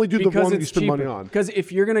 the two? Only do the Because one you it's spend money cheaper. on. Because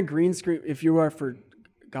if you're gonna green screen, if you are for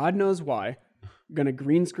God knows why, gonna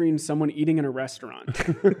green screen someone eating in a restaurant,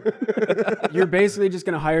 you're basically just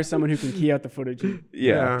gonna hire someone who can key out the footage. And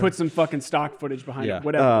Yeah. put some fucking stock footage behind Yeah. it.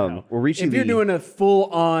 Whatever. the hell. We're reaching If you're the- doing a full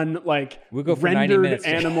on like We'll go for 90 rendered minutes.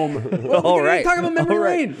 animal. Well, All we right. talk about memory All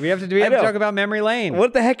right. lane. We have to have to know. talk about Memory Lane.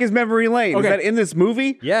 What the heck is Memory Lane? Okay. Is that in this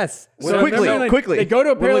movie? Yes. So Quickly, Memory Lane, quickly. They go to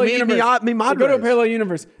a parallel meet universe. me They go to a madres. parallel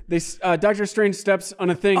universe. They Doctor Strange steps on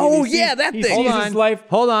a thing. and Oh, he yeah, sees- that he thing. sees Hold his on. life.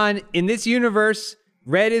 Hold on. In this universe,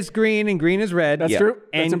 red is green and green is red. That's true.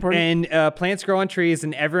 That's And, important. and plants grow on trees,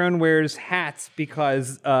 and everyone wears hats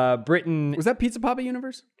because Britain. Was that Pizza Papa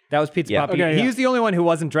universe? That was Pizza Yeah. Poppy. Okay, He yeah. was the only one who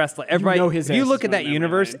wasn't dressed like everybody. know his if you ass look is at on that Memory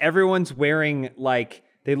universe, Lane. everyone's wearing like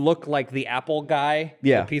they look like the Apple guy.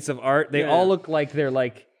 Yeah. The piece of art. They Yeah. all look like they're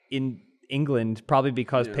like in England, probably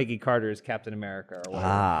because Peggy Carter is Captain America or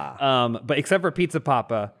whatever. But except for Pizza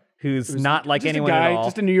Papa, who's not like just a anyone guy, at all.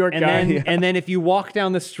 just a New York and guy. Then, Yeah. And then if you walk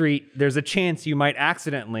down the street, there's a chance you might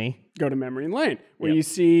accidentally Go to Memory Lane, where you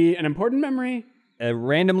see an important memory. a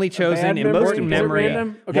randomly chosen bad memory? important Is it memory.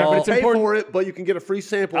 random? Okay, Well, but it's Pay important. for it, but you can get a free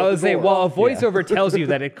sample. I at would the say, door. well, a voiceover tells you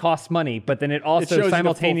that it costs money, but then it shows also you the full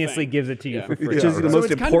simultaneously thing. gives it to you Yeah. for free. Which is the So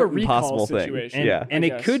most it's kind of a important recall possible thing. situation. Yeah. And I it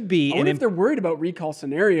guess. could be I an wonder if they're worried about recall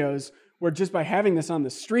scenarios where just by having this on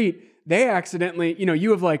the street, they accidentally,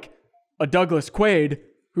 you have like a Douglas Quaid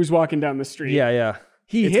who's walking down the street. Yeah, yeah.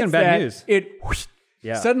 he It's hits gonna bad that, news.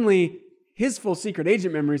 Yeah. Suddenly his full secret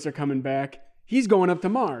agent memories are coming back. He's going up to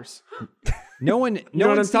Mars. No one. No know what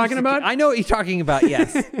one I'm seems talking to about? I know what you're talking about.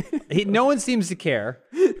 Yes. No one seems to care,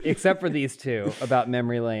 except for these two about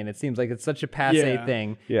memory lane. It seems like it's such a passe Yeah.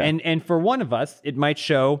 thing. Yeah. And for one of us, it might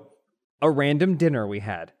show a random dinner we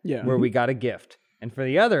had, Yeah. where we got a gift. And for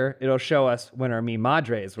the other, it'll show us when our mi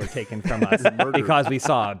madres were taken from us because we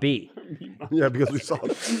saw a bee. Yeah, because we saw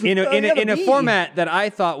In yeah, a the bee. format that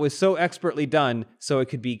I thought was so expertly done, so it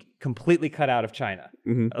could be completely cut out of China.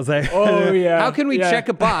 I was like, Oh, yeah. how can we Yeah. check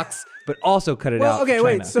a box but also cut it out? Well, okay, of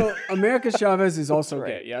wait. China? So America Chavez is also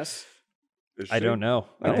gay, yes? I don't know.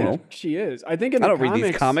 I don't know. She is. I think in I the don't read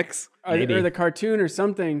these comics. Maybe. or the cartoon or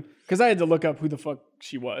something, because I had to look up who the fuck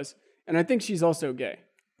she was, and I think she's also gay.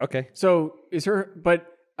 Okay. So is her? But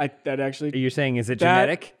that actually You're saying is it that-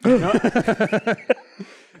 genetic?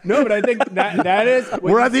 no, but I think that is.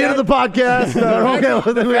 We're at the end of the podcast. Okay,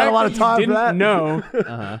 well, then we got a lot of time for didn't that.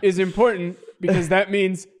 know is important because that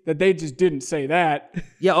means that they just didn't say that,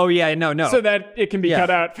 Yeah. Oh yeah. No. so that it can be Yeah. cut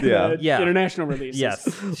out for Yeah. the Yeah. international releases. Yes.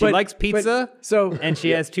 She But- likes pizza. So And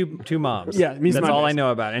she has two moms. Yeah, means that's my all I best.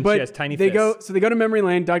 know about. And but she has tiny they fists. go to memory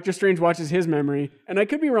lane. Doctor Strange watches his memory, and I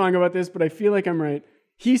could be wrong about this, but I feel like I'm right.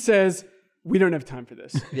 He says, "We don't have time for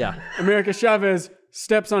this." Yeah. America Chavez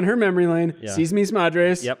steps on her memory lane, Yeah. sees Mis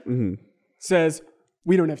Madres, Yep. says,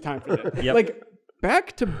 "We don't have time for that." Yep. Like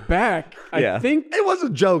back to back, I Yeah. think. It was a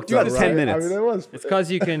joke, though, it's right? 10 minutes. I mean, it was. It's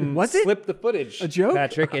because you can Was it? slip the footage, A joke?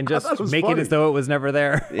 Patrick, and thought it just was make funny. it as though it was never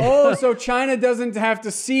there. Oh, so China doesn't have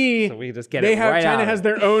to see. So we just get they it have right China out. has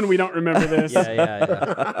their own. We don't remember this.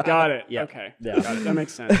 Yeah. Got it. Yeah. Okay. Yeah. Got it. That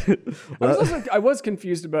makes sense. I was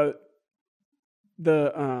confused about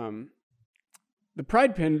the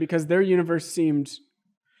Pride Pin because their universe seemed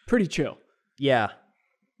pretty chill. Yeah.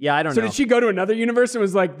 I don't So know. did she go to another universe and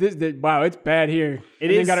was like, "Wow, it's bad here"? It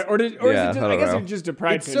and then is- got it, or is Yeah, it just, I I don't guess know. it's just a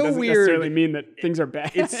Pride It's Pin. so Doesn't weird. necessarily mean that things are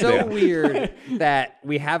bad. It's so weird that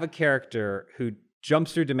we have a character who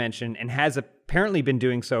jumps through dimension and has apparently been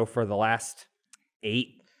doing so for the last 8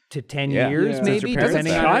 to 10 Yeah. years, Yeah. maybe, Since her parents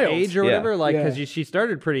depending on died. her age or Yeah. whatever. Like, Yeah. because she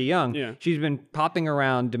started pretty young. Yeah. She's been popping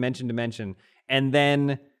around dimension to dimension,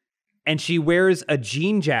 and she wears a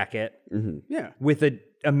jean jacket yeah, with an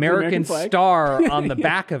American American flag. star on the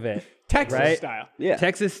back of it. Texas Right? style. Yeah.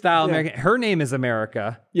 Texas style American. Her name is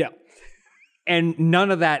America, Yeah, and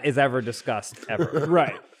none of that is ever discussed ever.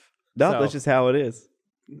 right. No, So- that's just how it is.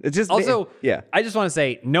 It's just Also, yeah. I just want to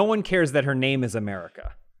say, no one cares that her name is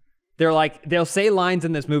America. They'll say lines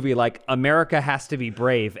in this movie like "America has to be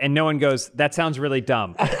brave," and no one goes, "That sounds really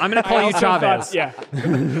dumb." I'm gonna call you Also Chavez. thought- yeah,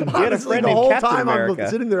 Honestly, friend the named whole Captain time America. I'm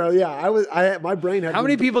sitting there, yeah, my brain had How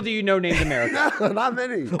many people do you know named America? Not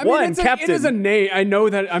many. I mean, One, it Captain. is a name. I know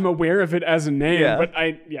that I'm aware of it as a name, Yeah. but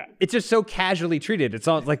It's just so casually treated. It's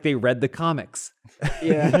almost like they read the comics.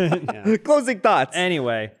 yeah. Closing thoughts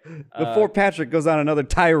Anyway, before Patrick goes on another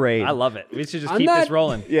tirade. I love it. We should just I'm keep this not-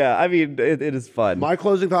 rolling. Yeah, I mean it is fun. My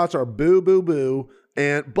closing thoughts are boo, boo, boo,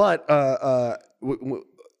 but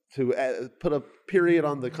to put a period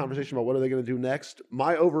on the conversation about what are they going to do next.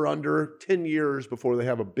 My over under 10 years before they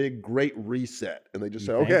have a big great reset, and they just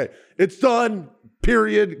say, okay, it's done.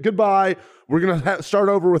 Period. Goodbye. We're going to start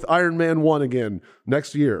over with Iron Man 1 again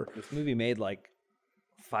next year. This movie made like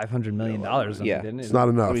 $500 million. Or something, Yeah. didn't it? It's not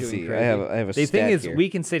enough. Let me see. I have a The stat thing is, here. we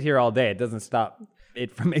can sit here all day. It doesn't stop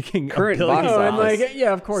it from making Current $1 billion. box Oh, and office. like,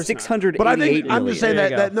 yeah, of course. not. $688 But I think I'm just saying There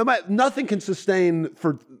that, you go. that nothing can sustain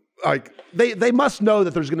for like they must know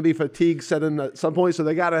that there's going to be fatigue set in at some point, so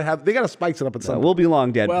they got to spice it up at some point. We'll be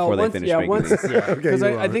long dead Well, before once, they finish yeah, making once, these. yeah, because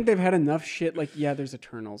you're I right. think they've had enough shit. Like, yeah, there's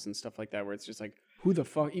Eternals and stuff like that, where it's just like, who the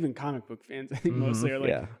fuck? Even comic book fans, I think mostly are like,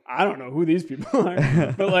 Yeah. I don't know who these people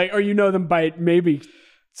are, but like, or you know them by maybe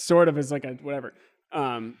sort of as like a whatever.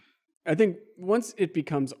 I think once it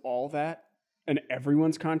becomes all that, and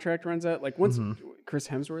everyone's contract runs out, like once Chris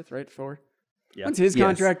Hemsworth, right, Thor, Yeah. once his Yes.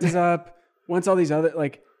 contract is up, once all these other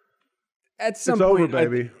like. At some It's over, point,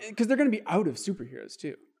 baby. because they're going to be out of superheroes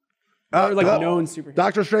too, or like known superheroes.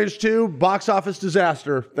 Doctor Strange 2, box office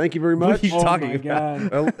disaster. Thank you very much. are you Oh talking my about?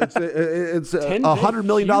 god, It's a 10-day $100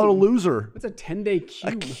 million cube. loser. what's a 10-day A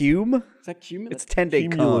cube? cume? Is that cumulative? It's 10-day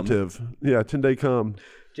cum. Cumulative. Yeah, 10-day cum.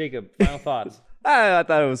 Jacob, final thoughts. I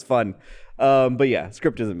thought it was fun. But yeah,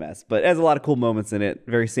 script is a mess, but it has a lot of cool moments in it.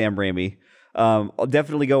 Very Sam Raimi. I'll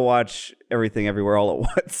definitely go watch Everything Everywhere All at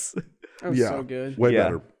Once. That was Yeah, so good. way Yeah.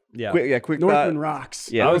 better. Yeah. Quick Northman thought. rocks.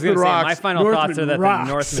 Yeah, I was going to say, Northman my rocks. final thoughts are that Northman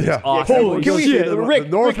the rocks. Northman Yeah. is awesome. Holy Can we, shit, Rick, the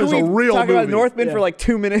Northman's can we a real talk about movie. Northman Yeah. for like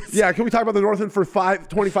 2 minutes? Yeah, can we talk about the Northman for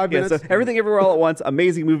 25 Yeah, minutes? so Everything Everywhere All at Once,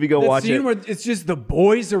 amazing movie. Go That watch scene it. where it's just the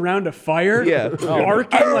boys around a fire. Yeah.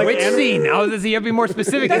 Barking like Which animals. scene? I was you have to be more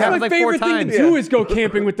specific. It That's happens my like 4 favorite thing times. to do is go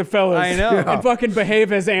camping with the fellas. I know. And fucking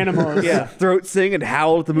behave as animals. Yeah, throat sing and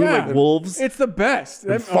howl at the moon Yeah. like wolves. It's the best.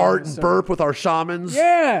 And fart and burp with our shamans.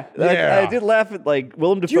 Yeah. Yeah. I did laugh at like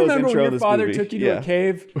Willem Do you Dafoe's remember intro when in your this father movie. took you to Yeah. a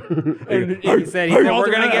cave? And He said,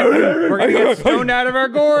 we're gonna get stoned out of our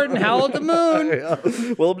gourd and howl at the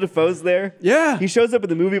moon. Willem Dafoe's there. Yeah. He shows up in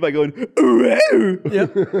the movie by going, ooh, ooh.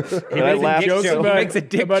 Yep. And I laughed. Jokes so- about- makes a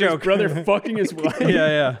dick about joke. his brother fucking his wife.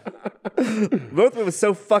 Yeah. Both of them was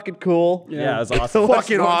so fucking cool. Yeah, it was awesome.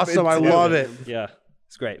 Fucking awesome. I love it. Yeah,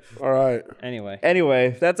 it's great. All right. Anyway.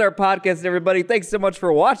 Anyway, that's our podcast, everybody. Thanks so much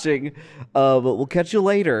for watching. But we'll catch you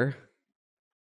later.